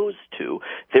dramatically opposed to,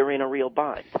 they're in a real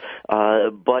bind.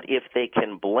 But if they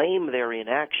can blame their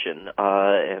inaction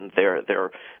and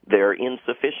their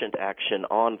insufficient action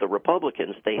on the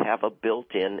Republicans, they have a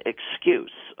built-in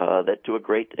excuse that, to a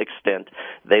great extent,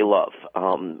 they love.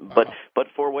 But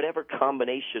for whatever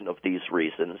combination of these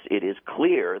reasons, it is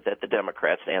clear that the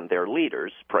Democrats and their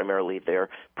leaders, primarily their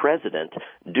president,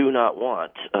 do not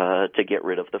want to get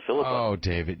rid of the filibuster. Oh,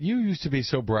 David, you used to be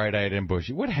so bright-eyed and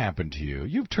bushy. What happened to you?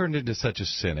 You've turned into such a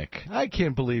cynic. I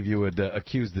can't believe you would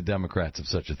accuse the Democrats of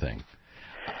such a thing.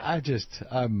 I'm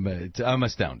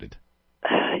astounded.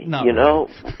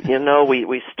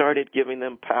 We started giving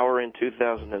them power in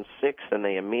 2006, and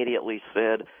they immediately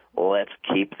said, let's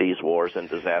keep these wars and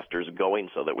disasters going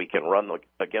so that we can run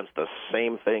against the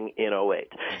same thing in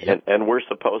 2008. Yep. And we're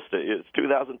supposed to, it's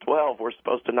 2012, we're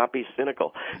supposed to not be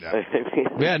cynical.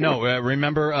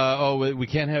 Remember, we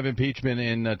can't have impeachment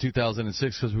in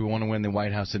 2006 because we want to win the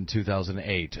White House in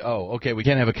 2008. Oh, okay, we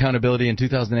can't have accountability in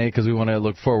 2008 because we want to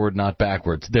look forward, not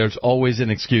backwards. There's always an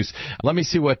excuse. Let me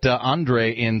see what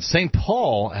Andre in St.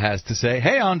 Paul has to say.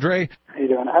 Hey, Andre. How you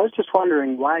doing? I was just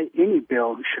wondering why any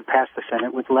bill should pass the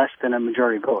Senate with less than a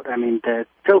majority vote. I mean, the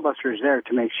filibuster is there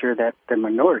to make sure that the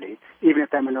minority, even if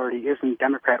that minority isn't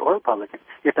Democrat or Republican,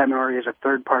 if that minority is a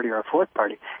third party or a fourth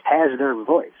party, has their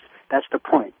voice. That's the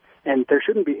point. And there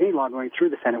shouldn't be any law going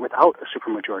through the Senate without a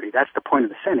supermajority. That's the point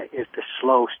of the Senate, is to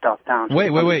slow stuff down.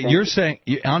 Wait. You're saying,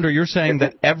 Andre,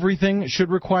 that everything should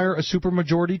require a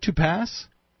supermajority to pass?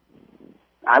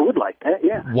 I would like that,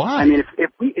 yeah. Why? I mean,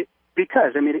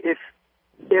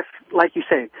 if, like you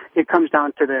say, it comes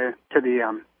down to the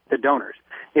donors.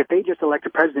 If they just elect a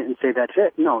president and say that's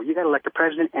it, no, you got to elect a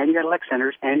president and you got to elect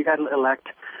senators and you got to elect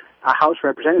a House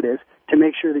representative to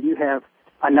make sure that you have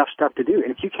enough stuff to do.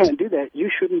 And if you can't do that,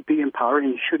 you shouldn't be in power and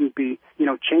you shouldn't be,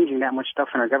 changing that much stuff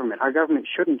in our government. Our government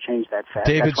shouldn't change that fast.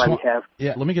 That's why we have.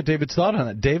 Yeah, let me get David's thought on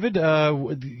that. David,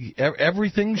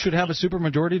 everything should have a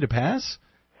supermajority to pass?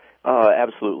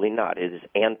 Absolutely not. It is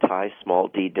anti-small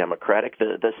d democratic.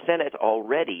 The Senate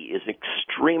already is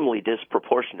extremely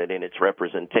disproportionate in its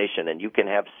representation, and you can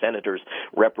have senators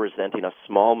representing a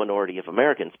small minority of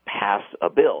Americans pass a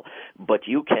bill. But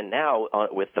you can now,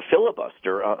 with the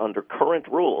filibuster, under current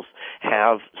rules,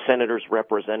 have senators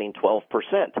representing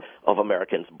 12% of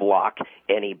Americans block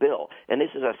any bill. And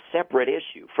this is a separate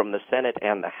issue from the Senate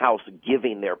and the House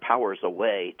giving their powers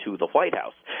away to the White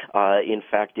House. In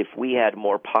fact, if we had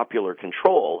more popular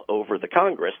control over the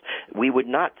Congress, we would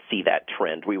not see that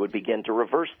trend. We would begin to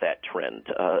reverse that trend.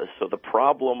 So the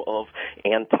problem of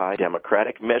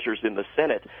anti-democratic measures in the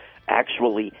Senate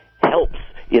actually helps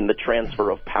in the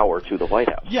transfer of power to the White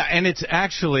House. Yeah, and it's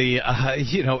actually,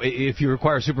 if you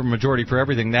require a supermajority for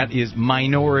everything, that is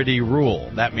minority rule.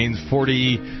 That means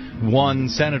 41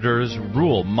 senators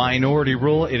rule. Minority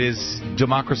rule, it is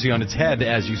democracy on its head,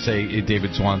 as you say,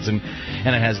 David Swanson,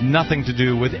 and it has nothing to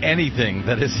do with anything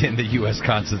that is in the U.S.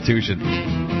 Constitution.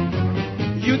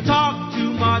 You talk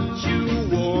too much, you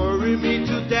worry me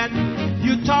to death.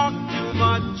 You talk too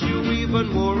much, you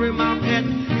even worry my pet.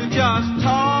 You just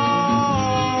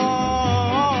talk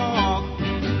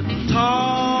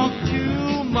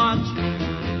too much.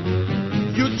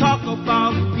 You talk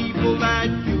about people that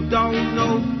you don't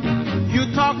know. You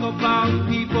talk about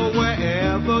people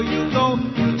wherever you go.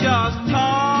 You just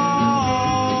talk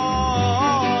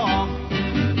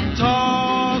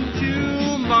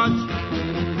too much.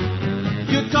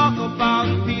 You talk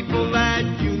about people that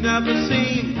you never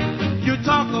seen. You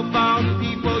talk about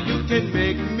people, you can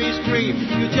make me scream.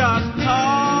 You just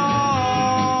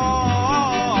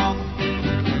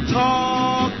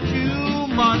talk too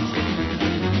much.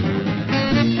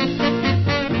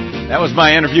 That was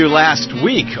my interview last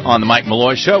week on the Mike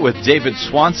Malloy Show with David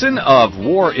Swanson of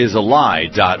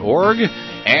warisalie.org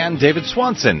and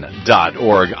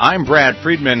davidswanson.org. I'm Brad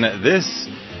Friedman. This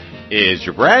is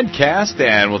your BradCast,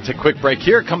 and we'll take a quick break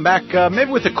here. Come back maybe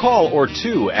with a call or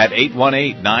two at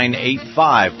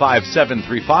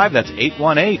 818-985-5735. That's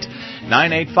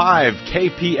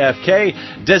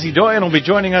 818-985-KPFK. Desi Doyen will be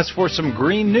joining us for some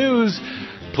green news.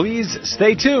 Please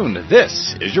stay tuned.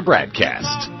 This is your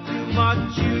BradCast. Too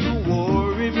much, you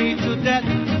worry me to death.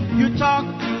 You talk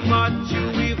too much,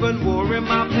 you even worry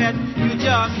my pet. You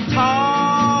just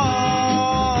talk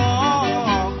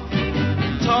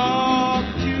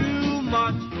too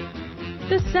much.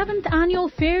 The 7th Annual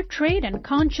Fair Trade and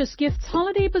Conscious Gifts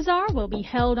Holiday Bazaar will be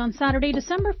held on Saturday,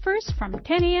 December 1st from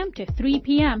 10 a.m. to 3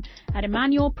 p.m. at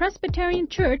Emmanuel Presbyterian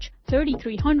Church,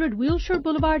 3300 Wilshire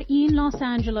Boulevard in Los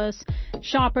Angeles.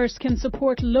 Shoppers can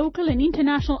support local and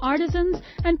international artisans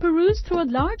and peruse through a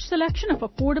large selection of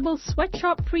affordable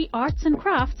sweatshop-free arts and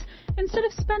crafts instead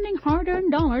of spending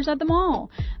hard-earned dollars at the mall.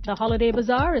 The Holiday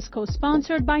Bazaar is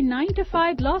co-sponsored by 9 to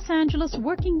 5 Los Angeles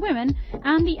Working Women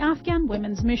and the Afghan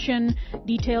Women's Mission.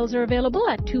 Details are available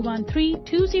at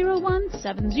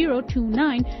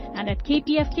 213-201-7029 and at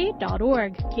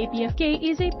kpfk.org. KPFK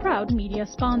is a proud media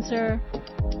sponsor.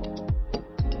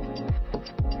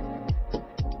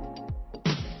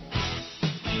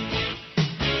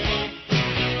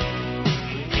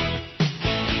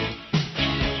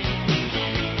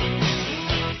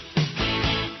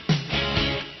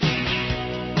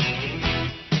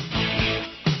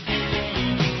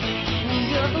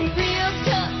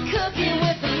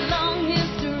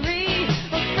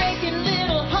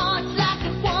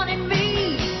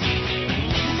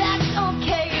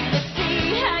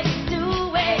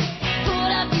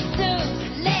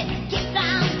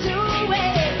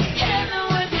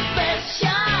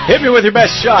 Hit me with your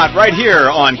best shot right here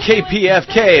on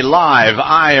KPFK Live.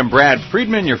 I am Brad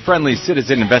Friedman, your friendly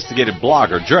citizen investigative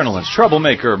blogger, journalist,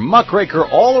 troublemaker, muckraker,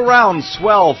 all-around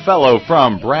swell fellow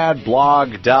from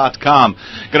bradblog.com.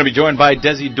 Going to be joined by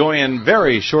Desi Doyen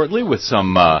very shortly with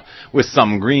some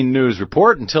green news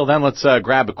report. Until then, let's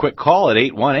grab a quick call at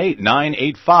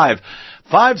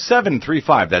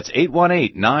 818-985-5735. That's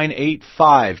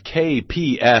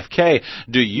 818-985-KPFK.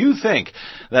 Do you think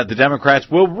that the Democrats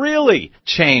will really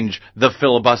change the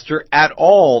filibuster at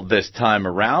all this time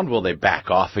around? Will they back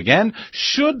off again?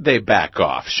 Should they back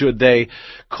off? Should they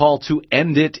call to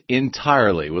end it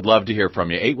entirely? Would love to hear from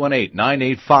you.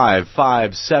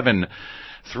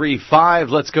 818-985-5735.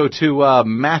 Let's go to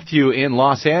Matthew in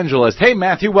Los Angeles. Hey,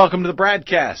 Matthew, welcome to the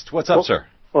BradCast. What's up, sir?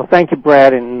 Well, thank you,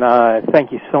 Brad, and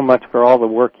thank you so much for all the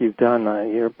work you've done.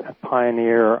 You're a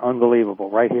pioneer, unbelievable,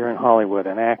 right here in Hollywood,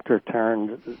 an actor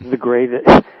turned the greatest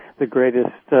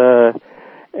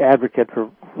advocate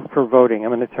for voting.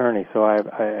 I'm an attorney, so I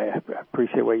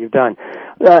appreciate what you've done.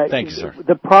 Thank you, sir.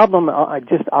 The problem,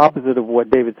 just opposite of what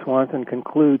David Swanson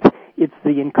concludes, it's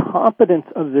the incompetence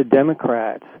of the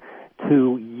Democrats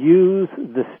to use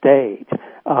the stage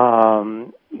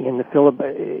in the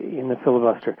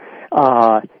filibuster.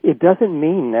 It doesn't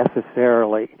mean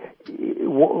necessarily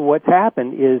what's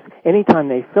happened is anytime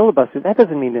they filibuster, that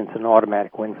doesn't mean it's an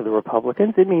automatic win for the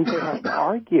Republicans. It means they have to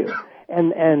argue.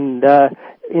 And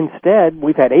instead,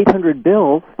 we've had 800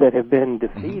 bills that have been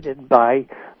defeated by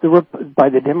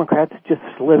the Democrats just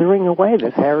slithering away.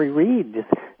 This Harry Reid, just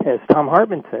as Tom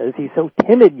Hartman says, he's so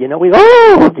timid.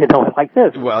 Like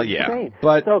this. Well, yeah,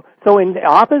 but so in the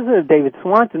opposite of David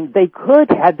Swanson, they could,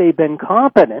 had they been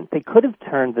competent, they could have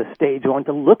turned the stage on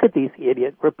to look at these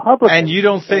idiot Republicans. And you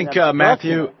don't think,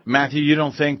 Matthew, you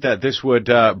don't think that this would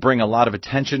bring a lot of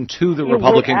attention to the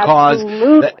Republican cause?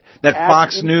 That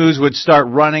Fox News would start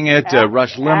running it,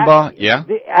 Rush Limbaugh, yeah?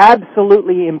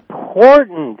 Absolutely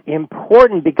important,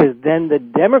 because then the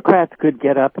Democrats could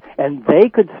get up and they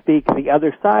could speak the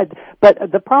other side.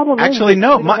 But the problem is... Actually,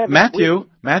 no, Matthew,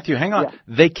 hang on. Yeah.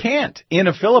 They can't. In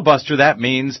a filibuster, that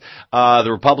means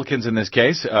the Republicans in this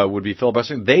case would be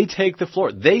filibustering. They take the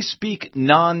floor. They speak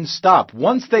nonstop.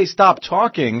 Once they stop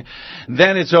talking,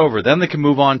 then it's over. Then they can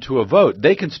move on to a vote.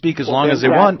 They can speak as long as they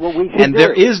want, and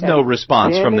there is no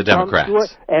response from the Democrats.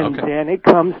 Then it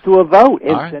comes to a vote.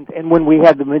 And when we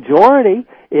had the majority,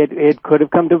 it could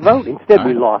have come to vote. Instead,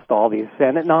 we lost all these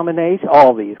Senate nominations,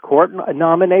 all these court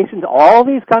nominations, all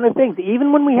these kind of things,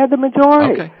 even when we had the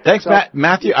majority. Okay. Thanks,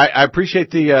 Matthew. I appreciate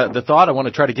the thought. I want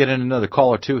to try to get in another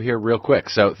call or two here real quick.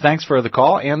 So thanks for the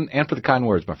call and for the kind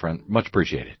words, my friend. Much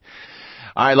appreciated.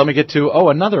 All right, let me get to,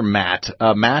 another Matt.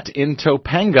 Matt in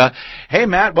Topanga. Hey,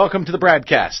 Matt, welcome to the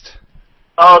BradCast.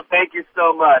 Oh, thank you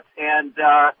so much. And,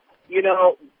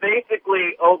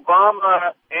 basically,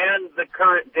 Obama and the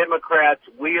current Democrats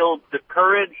wield the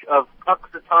courage of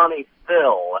Puxatawny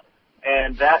Phil.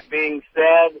 And that being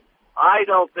said, I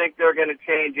don't think they're going to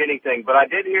change anything. But I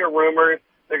did hear rumors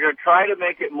they're going to try to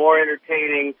make it more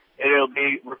entertaining, and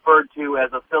referred to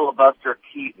as a filibuster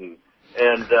Keaton.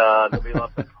 And there'll be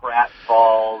lots of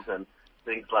pratfalls and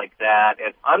things like that.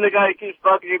 And I'm the guy who keeps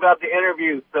bugging you about the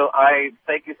interview, so I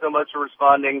thank you so much for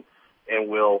responding, and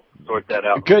we'll sort that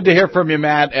out. Good to hear from you,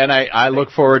 Matt, and I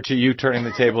look forward to you turning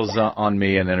the tables on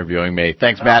me and interviewing me.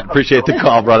 Thanks, Matt. Appreciate the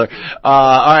call, brother.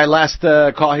 All right, last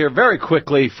call here very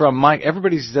quickly from Mike.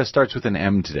 Everybody starts with an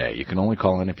M today. You can only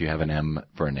call in if you have an M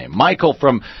for a name. Michael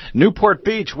from Newport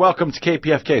Beach, welcome to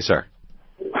KPFK, sir.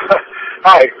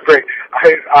 Hi, great.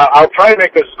 I'll try and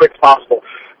make this as quick as possible.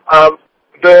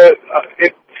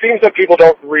 It seems that people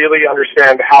don't really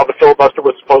understand how the filibuster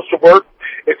was supposed to work.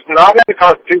 It's not in the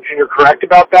Constitution. You're correct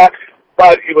about that,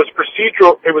 but it was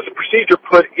procedural. It was a procedure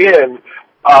put in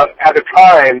at a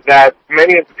time that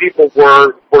many of the people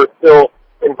were still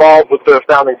involved with the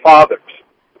founding fathers.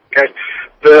 Okay,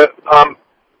 the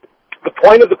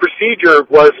point of the procedure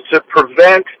was to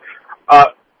prevent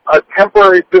a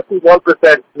temporary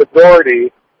 51%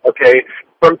 majority, okay,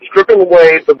 from stripping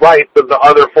away the rights of the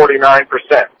other 49%.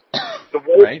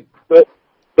 Right.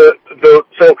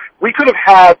 So we could have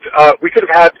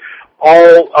had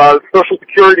all Social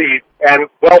Security and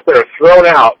welfare thrown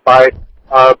out by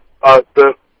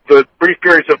the brief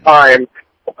periods of time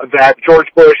that George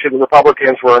Bush and the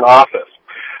Republicans were in office.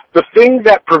 The thing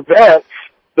that prevents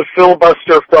the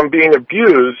filibuster from being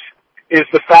abused is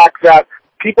the fact that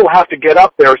people have to get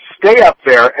up there, stay up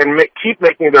there, and keep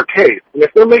making their case. And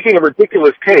if they're making a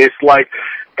ridiculous case, like,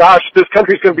 gosh, this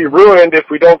country's going to be ruined if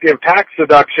we don't give tax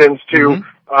deductions to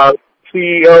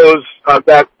CEOs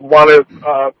that want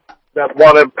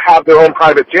to have their own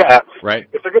private jets. Right.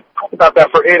 If they're going to talk about that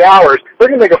for 8 hours, they're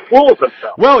going to make a fool of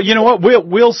themselves. Well, you know what?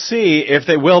 We'll see if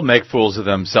they will make fools of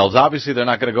themselves. Obviously, they're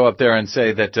not going to go up there and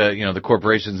say that the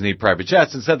corporations need private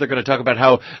jets. Instead, they're going to talk about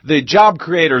how the job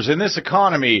creators in this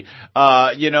economy,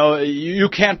 you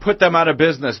can't put them out of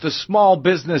business. The small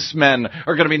businessmen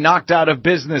are going to be knocked out of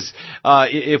business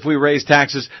if we raise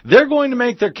taxes. They're going to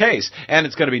make their case, and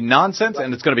it's going to be nonsense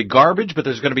and it's going to be garbage. But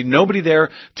there's going to be nobody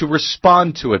there to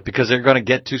respond to it because they're going to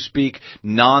get to speak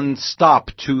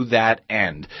nonstop to that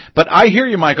end. But I hear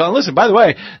you, Michael. And listen, by the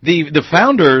way, the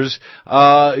founders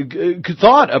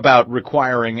thought about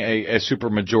requiring a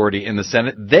supermajority in the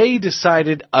Senate. They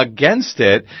decided against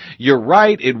it. You're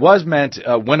right. It was meant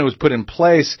when it was put in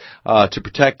place to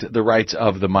protect the rights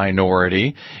of the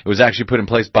minority. It was actually put in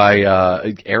place by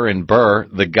Aaron Burr,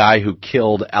 the guy who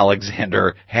killed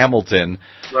Alexander Hamilton.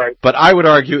 Right. But I would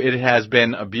argue it has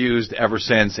been abused ever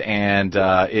since, and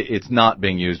it's not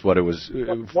being used what it was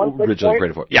originally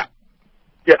created for. Yeah.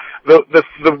 Yeah.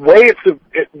 The way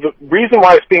the reason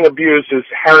why it's being abused is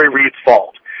Harry Reid's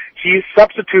fault. He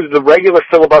substituted the regular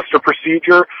filibuster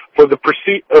procedure for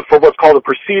for what's called a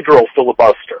procedural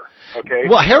filibuster. Okay.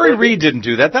 Well, Harry Reid didn't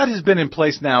do that. That has been in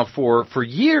place now for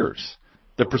years.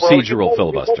 The procedural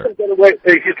filibuster.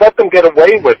 He's let them get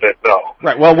away with it, though.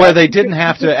 Right. Well, where they didn't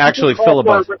have to actually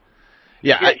filibuster.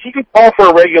 Yeah, he could call for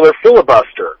a regular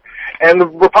filibuster, and the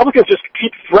Republicans just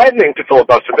keep threatening to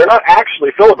filibuster. They're not actually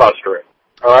filibustering.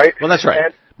 All right. Well, that's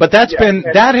right. But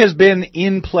that has been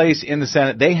in place in the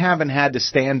Senate. They haven't had to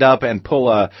stand up and pull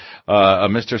a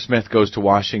Mr. Smith goes to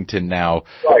Washington now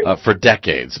for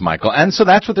decades, Michael. And so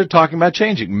that's what they're talking about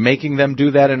changing, making them do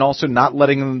that, and also not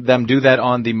letting them do that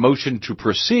on the motion to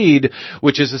proceed,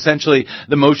 which is essentially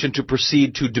the motion to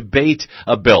proceed to debate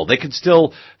a bill. They can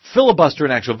still filibuster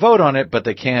an actual vote on it, but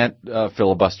they can't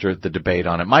filibuster the debate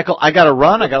on it. Michael, I got to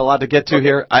run. I got a lot to get to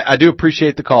here. I do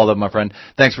appreciate the call, though, my friend.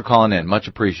 Thanks for calling in. Much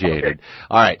appreciated. Okay.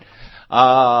 All right.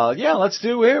 Let's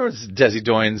do here. It's Desi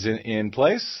Doyen's in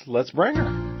place. Let's bring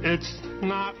her. It's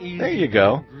not easy. There you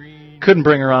go. Couldn't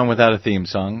bring her on without a theme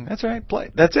song. That's right.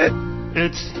 Play. That's it.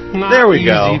 It's not there we easy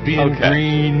go. being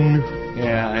green.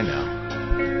 Yeah, I know.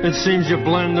 It seems you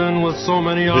blend in with so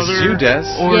many this other is you, Des.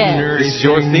 ordinary This is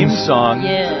your things. theme song.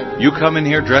 Yeah. You come in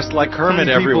here dressed like Kermit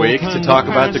every week to talk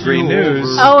about the green news.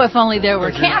 Oh, if only there were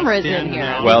cameras in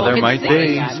here. Well, there might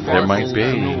be. There might be.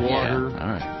 Yeah. All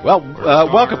right. Well,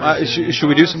 welcome. Should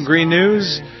we do some green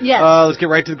news? Yes. Let's get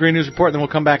right to the green news report, and then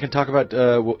we'll come back and talk about,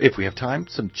 if we have time,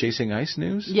 some chasing ice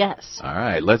news. Yes. All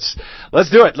right. Let's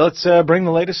do it. Let's bring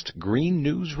the latest green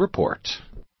news report.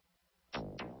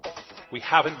 We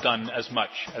haven't done as much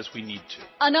as we need to.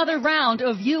 Another round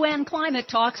of UN climate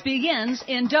talks begins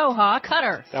in Doha,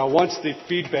 Qatar. Now, once the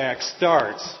feedback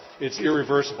starts, it's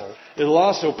irreversible. It'll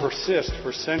also persist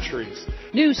for centuries.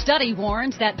 New study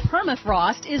warns that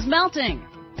permafrost is melting.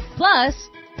 Plus,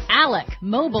 ALEC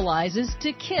mobilizes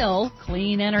to kill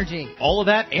clean energy. All of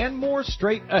that and more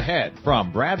straight ahead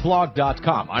from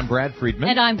BradBlog.com. I'm Brad Friedman.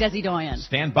 And I'm Desi Doyen.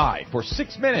 Stand by for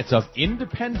 6 minutes of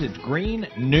independent green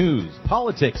news,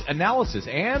 politics, analysis,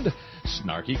 and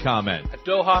snarky comment. At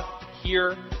Doha,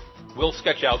 here, we'll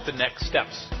sketch out the next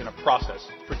steps in a process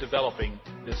for developing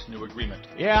this new agreement.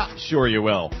 Yeah, sure you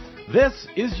will. This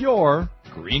is your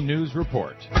Green News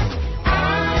Report.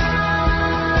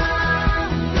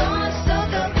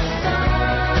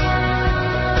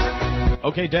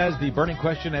 Okay, Des, the burning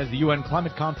question as the UN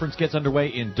climate conference gets underway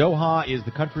in Doha, is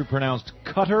the country pronounced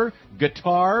Qatar,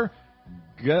 guitar,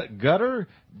 gutter?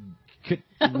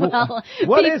 Well,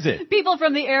 what is it? People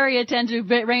from the area tend to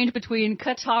range between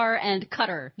Qatar and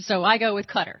Qatar, so I go with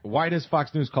Qatar. Why does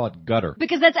Fox News call it gutter?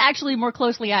 Because that's actually more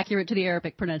closely accurate to the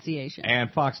Arabic pronunciation.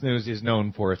 And Fox News is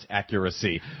known for its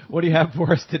accuracy. What do you have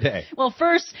for us today? Well,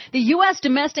 first, the U.S.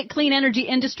 domestic clean energy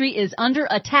industry is under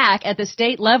attack at the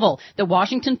state level. The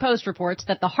Washington Post reports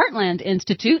that the Heartland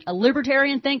Institute, a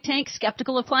libertarian think tank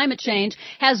skeptical of climate change,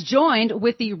 has joined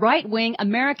with the right-wing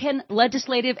American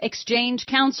Legislative Exchange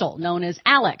Council, known as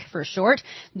ALEC for short.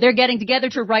 They're getting together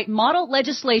to write model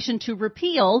legislation to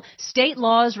repeal state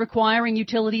laws requiring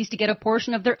utilities to get a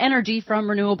portion of their energy from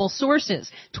renewable sources.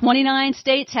 29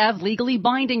 states have legally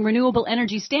binding renewable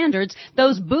energy standards.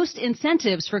 Those boost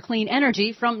incentives for clean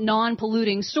energy from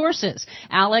non-polluting sources.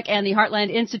 ALEC and the Heartland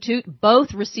Institute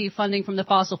both receive funding from the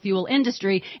fossil fuel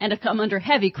industry and have come under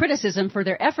heavy criticism for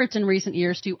their efforts in recent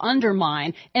years to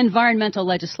undermine environmental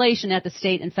legislation at the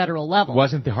state and federal level.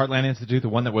 Wasn't the Heartland Institute the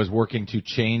one that was working to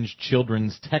change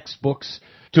children's textbooks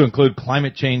to include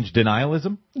climate change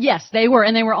denialism? Yes, they were.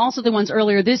 And they were also the ones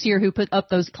earlier this year who put up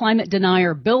those climate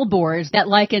denier billboards that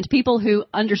likened people who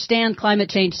understand climate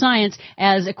change science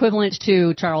as equivalent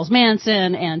to Charles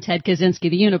Manson and Ted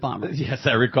Kaczynski, the Unabomber. Yes,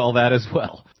 I recall that as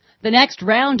well. The next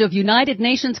round of United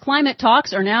Nations climate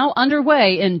talks are now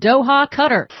underway in Doha,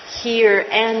 Qatar. Here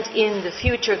and in the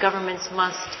future, governments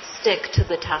must stick to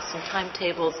the tasks and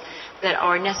timetables that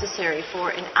are necessary for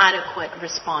an adequate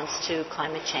response to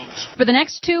climate change. For the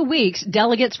next 2 weeks,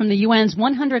 delegates from the UN's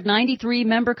 193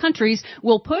 member countries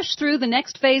will push through the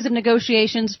next phase of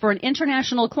negotiations for an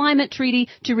international climate treaty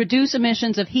to reduce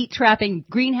emissions of heat-trapping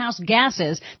greenhouse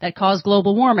gases that cause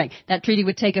global warming. That treaty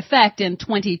would take effect in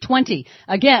 2020.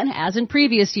 Again, as in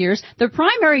previous years, the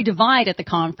primary divide at the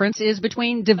conference is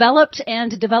between developed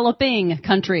and developing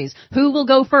countries. Who will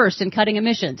go first in cutting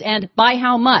emissions, and by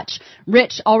how much?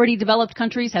 Rich, already developed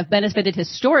countries have benefited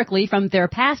historically from their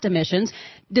past emissions.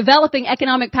 Developing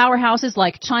economic powerhouses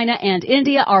like China and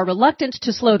India are reluctant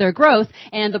to slow their growth,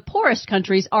 and the poorest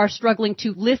countries are struggling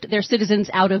to lift their citizens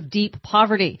out of deep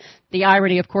poverty. The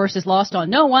irony, of course, is lost on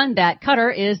no one that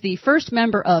Qatar is the first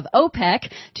member of OPEC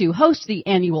to host the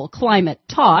annual climate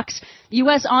talks.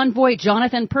 U.S. envoy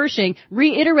Jonathan Pershing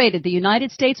reiterated the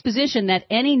United States position that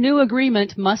any new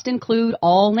agreement must include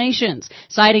all nations.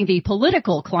 Citing the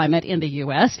political climate in the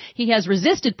U.S., he has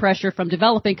resisted pressure from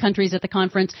developing countries at the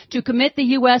conference to commit the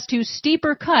U.S. to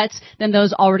steeper cuts than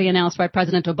those already announced by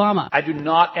President Obama. I do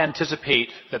not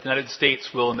anticipate that the United States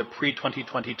will, in the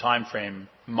pre-2020 timeframe,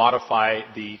 modify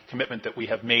the commitment that we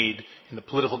have made in the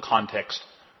political context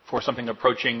for something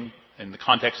approaching, in the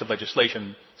context of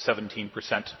legislation, 17%,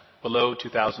 below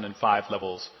 2005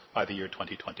 levels by the year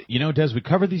 2020. You know, Des, we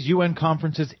cover these UN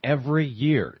conferences every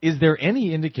year. Is there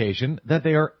any indication that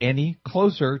they are any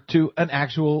closer to an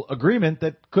actual agreement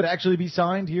that could actually be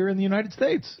signed here in the United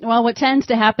States? Well, what tends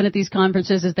to happen at these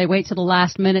conferences is they wait till the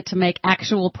last minute to make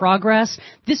actual progress.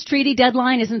 This treaty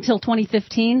deadline is until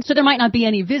 2015, so there might not be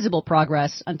any visible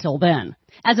progress until then.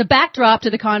 As a backdrop to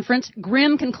the conference,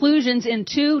 grim conclusions in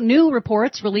 2 new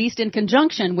reports released in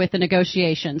conjunction with the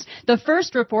negotiations. The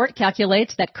first report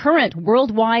calculates that current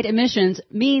worldwide emissions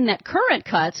mean that current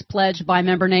cuts pledged by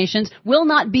member nations will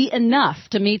not be enough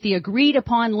to meet the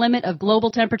agreed-upon limit of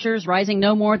global temperatures rising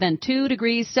no more than 2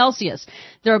 degrees Celsius.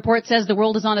 The report says the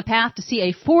world is on a path to see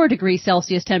a 4 degrees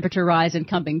Celsius temperature rise in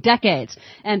coming decades.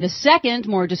 And the second,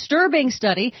 more disturbing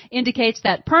study indicates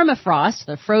that permafrost,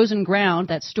 the frozen ground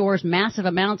that stores massive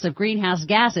amounts of greenhouse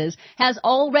gases, has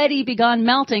already begun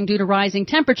melting due to rising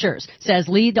temperatures, says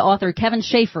lead author Kevin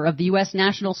Schaefer of the U.S.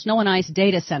 National Snow and Ice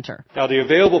Data Center. Now, the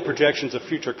available projections of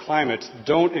future climates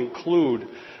don't include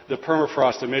the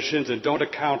permafrost emissions and don't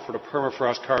account for the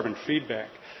permafrost carbon feedback.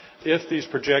 If these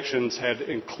projections had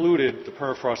included the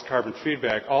permafrost carbon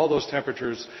feedback, all those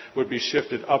temperatures would be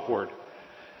shifted upward,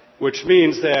 which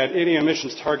means that any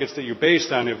emissions targets that you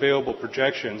based on the available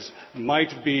projections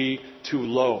might be too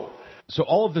low. So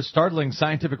all of the startling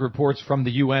scientific reports from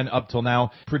the UN up till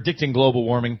now predicting global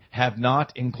warming have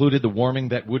not included the warming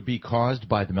that would be caused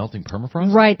by the melting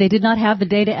permafrost? Right. They did not have the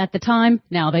data at the time.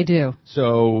 Now they do.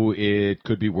 So it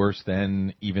could be worse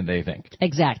than even they think.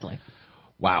 Exactly.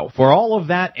 Wow. For all of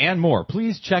that and more,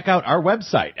 please check out our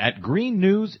website at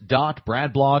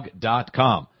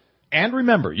greennews.bradblog.com. And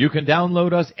remember, you can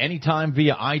download us anytime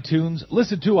via iTunes,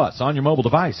 listen to us on your mobile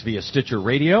device via Stitcher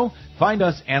Radio, find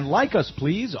us and like us,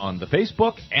 please, on the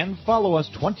Facebook, and follow us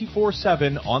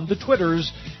 24/7 on the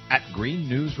Twitters at Green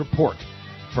News Report.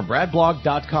 From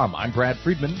BradBlog.com, I'm Brad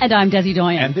Friedman. And I'm Desi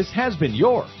Doyen. And this has been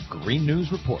your Green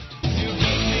News Report.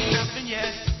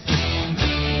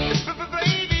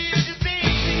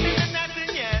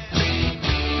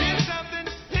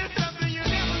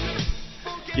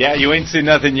 Yeah, you ain't seen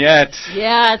nothing yet.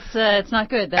 Yeah, it's not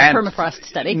good, that permafrost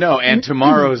study. No, and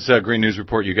tomorrow's Green News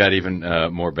Report, you got even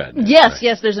more bad news. Yes, right?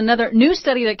 yes, there's another new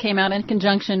study that came out in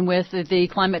conjunction with the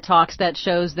climate talks that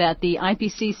shows that the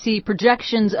IPCC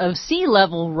projections of sea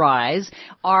level rise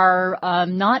are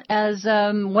not as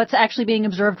what's actually being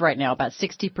observed right now, about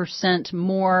 60%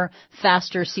 more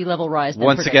faster sea level rise than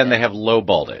Once predicted. again, they have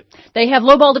lowballed it. They have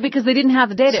lowballed it because they didn't have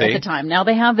the data See? at the time. Now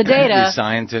they have the data. The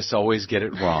scientists always get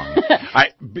it wrong.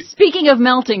 Speaking of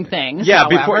melting things, yeah,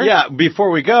 however, before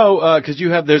we go, because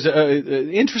there's an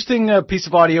interesting piece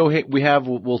of audio we have.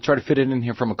 We'll try to fit it in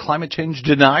here from a climate change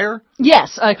denier.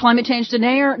 Yes, a climate change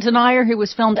denier who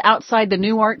was filmed outside the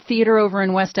New Art Theater over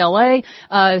in West LA,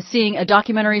 seeing a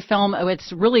documentary film.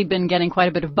 It's really been getting quite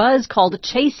a bit of buzz called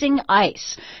Chasing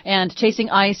Ice. And Chasing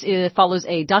Ice follows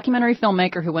a documentary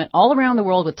filmmaker who went all around the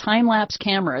world with time-lapse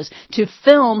cameras to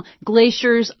film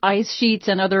glaciers, ice sheets,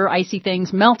 and other icy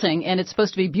things melting. And it's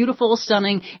supposed to be beautiful,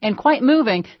 stunning, and quite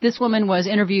moving. This woman was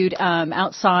interviewed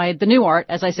outside the New Art.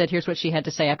 As I said, here's what she had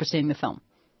to say after seeing the film.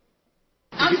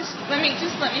 Let me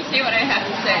say what I have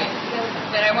to say.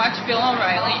 That I watch Bill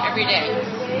O'Reilly every day.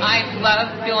 I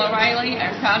love Bill O'Reilly.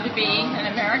 I'm proud to be an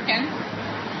American.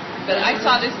 But I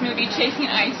saw this movie Chasing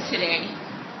Ice today,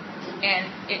 and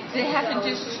it hasn't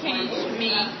just changed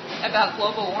me about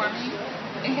global warming.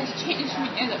 It has changed me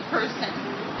as a person.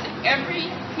 Every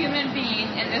human being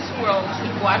in this world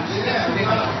should watch this movie.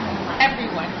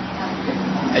 Everyone.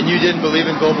 And you didn't believe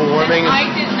in global warming? I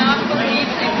did not believe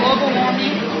in global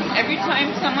warming. Every time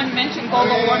someone mentioned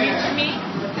global warming to me,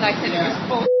 I said it was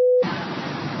bull.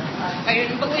 I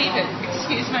didn't believe it.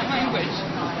 Excuse my language.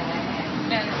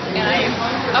 And I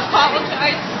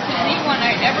apologize to anyone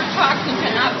I ever talked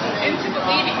into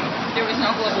believing there was no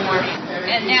global warming.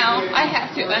 And now I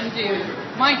have to undo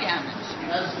my damage.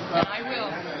 And I will.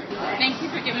 Thank you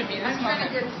for giving me this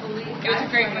moment. It was a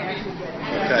great movie.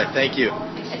 Okay, thank you.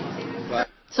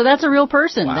 So that's a real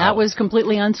person. Wow. That was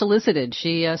completely unsolicited.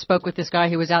 She spoke with this guy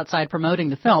who was outside promoting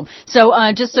the film. So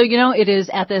just so you know, it is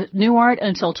at the New Art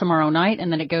until tomorrow night,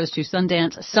 and then it goes to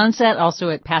Sundance Sunset, also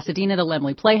at Pasadena, the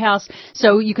Lemley Playhouse.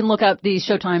 So you can look up the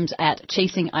showtimes at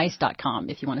chasingice.com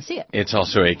if you want to see it. It's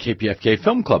also a KPFK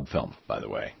Film Club film, by the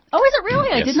way. Oh, is it really?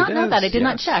 Yes, I did not know that. I did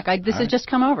not yes. check. This has just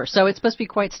come over. So it's supposed to be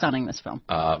quite stunning, this film.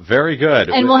 Very good.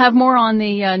 And we'll have more on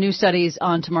the new studies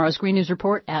on tomorrow's Green News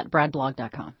Report at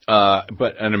bradblog.com.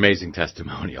 But an amazing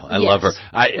testimonial. I love her.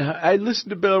 I listened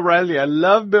to Bill O'Reilly. I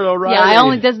love Bill O'Reilly.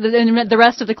 Yeah, in the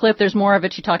rest of the clip, there's more of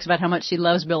it. She talks about how much she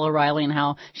loves Bill O'Reilly and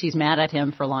how she's mad at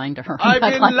him for lying to her. I've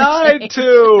been lied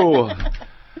to.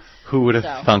 Who would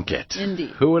have thunk it?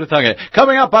 Indeed. Who would have thunk it?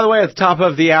 Coming up, by the way, at the top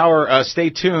of the hour, stay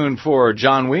tuned for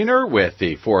John Wiener with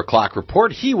the 4 o'clock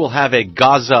report. He will have a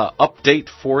Gaza update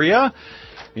for you.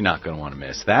 You're not going to want to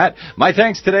miss that. My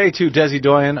thanks today to Desi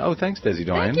Doyen. Oh, thanks, Desi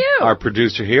Doyen. Thank you. Our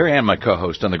producer here and my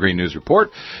co-host on the Green News Report.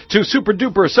 To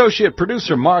super-duper associate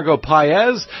producer Margot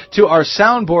Paez. To our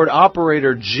soundboard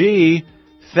operator, G.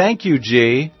 Thank you,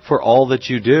 G, for all that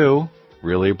you do.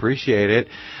 Really appreciate it.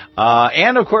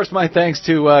 And, of course, my thanks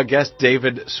to guest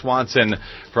David Swanson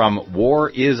from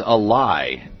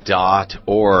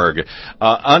warisalie.org.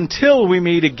 Until we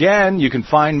meet again, you can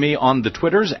find me on the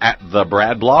Twitters at The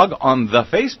Brad Blog, on the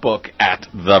Facebook at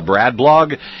The Brad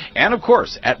Blog, and, of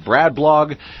course, at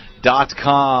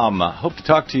bradblog.com. Hope to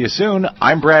talk to you soon.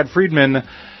 I'm Brad Friedman.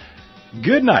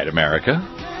 Good night, America.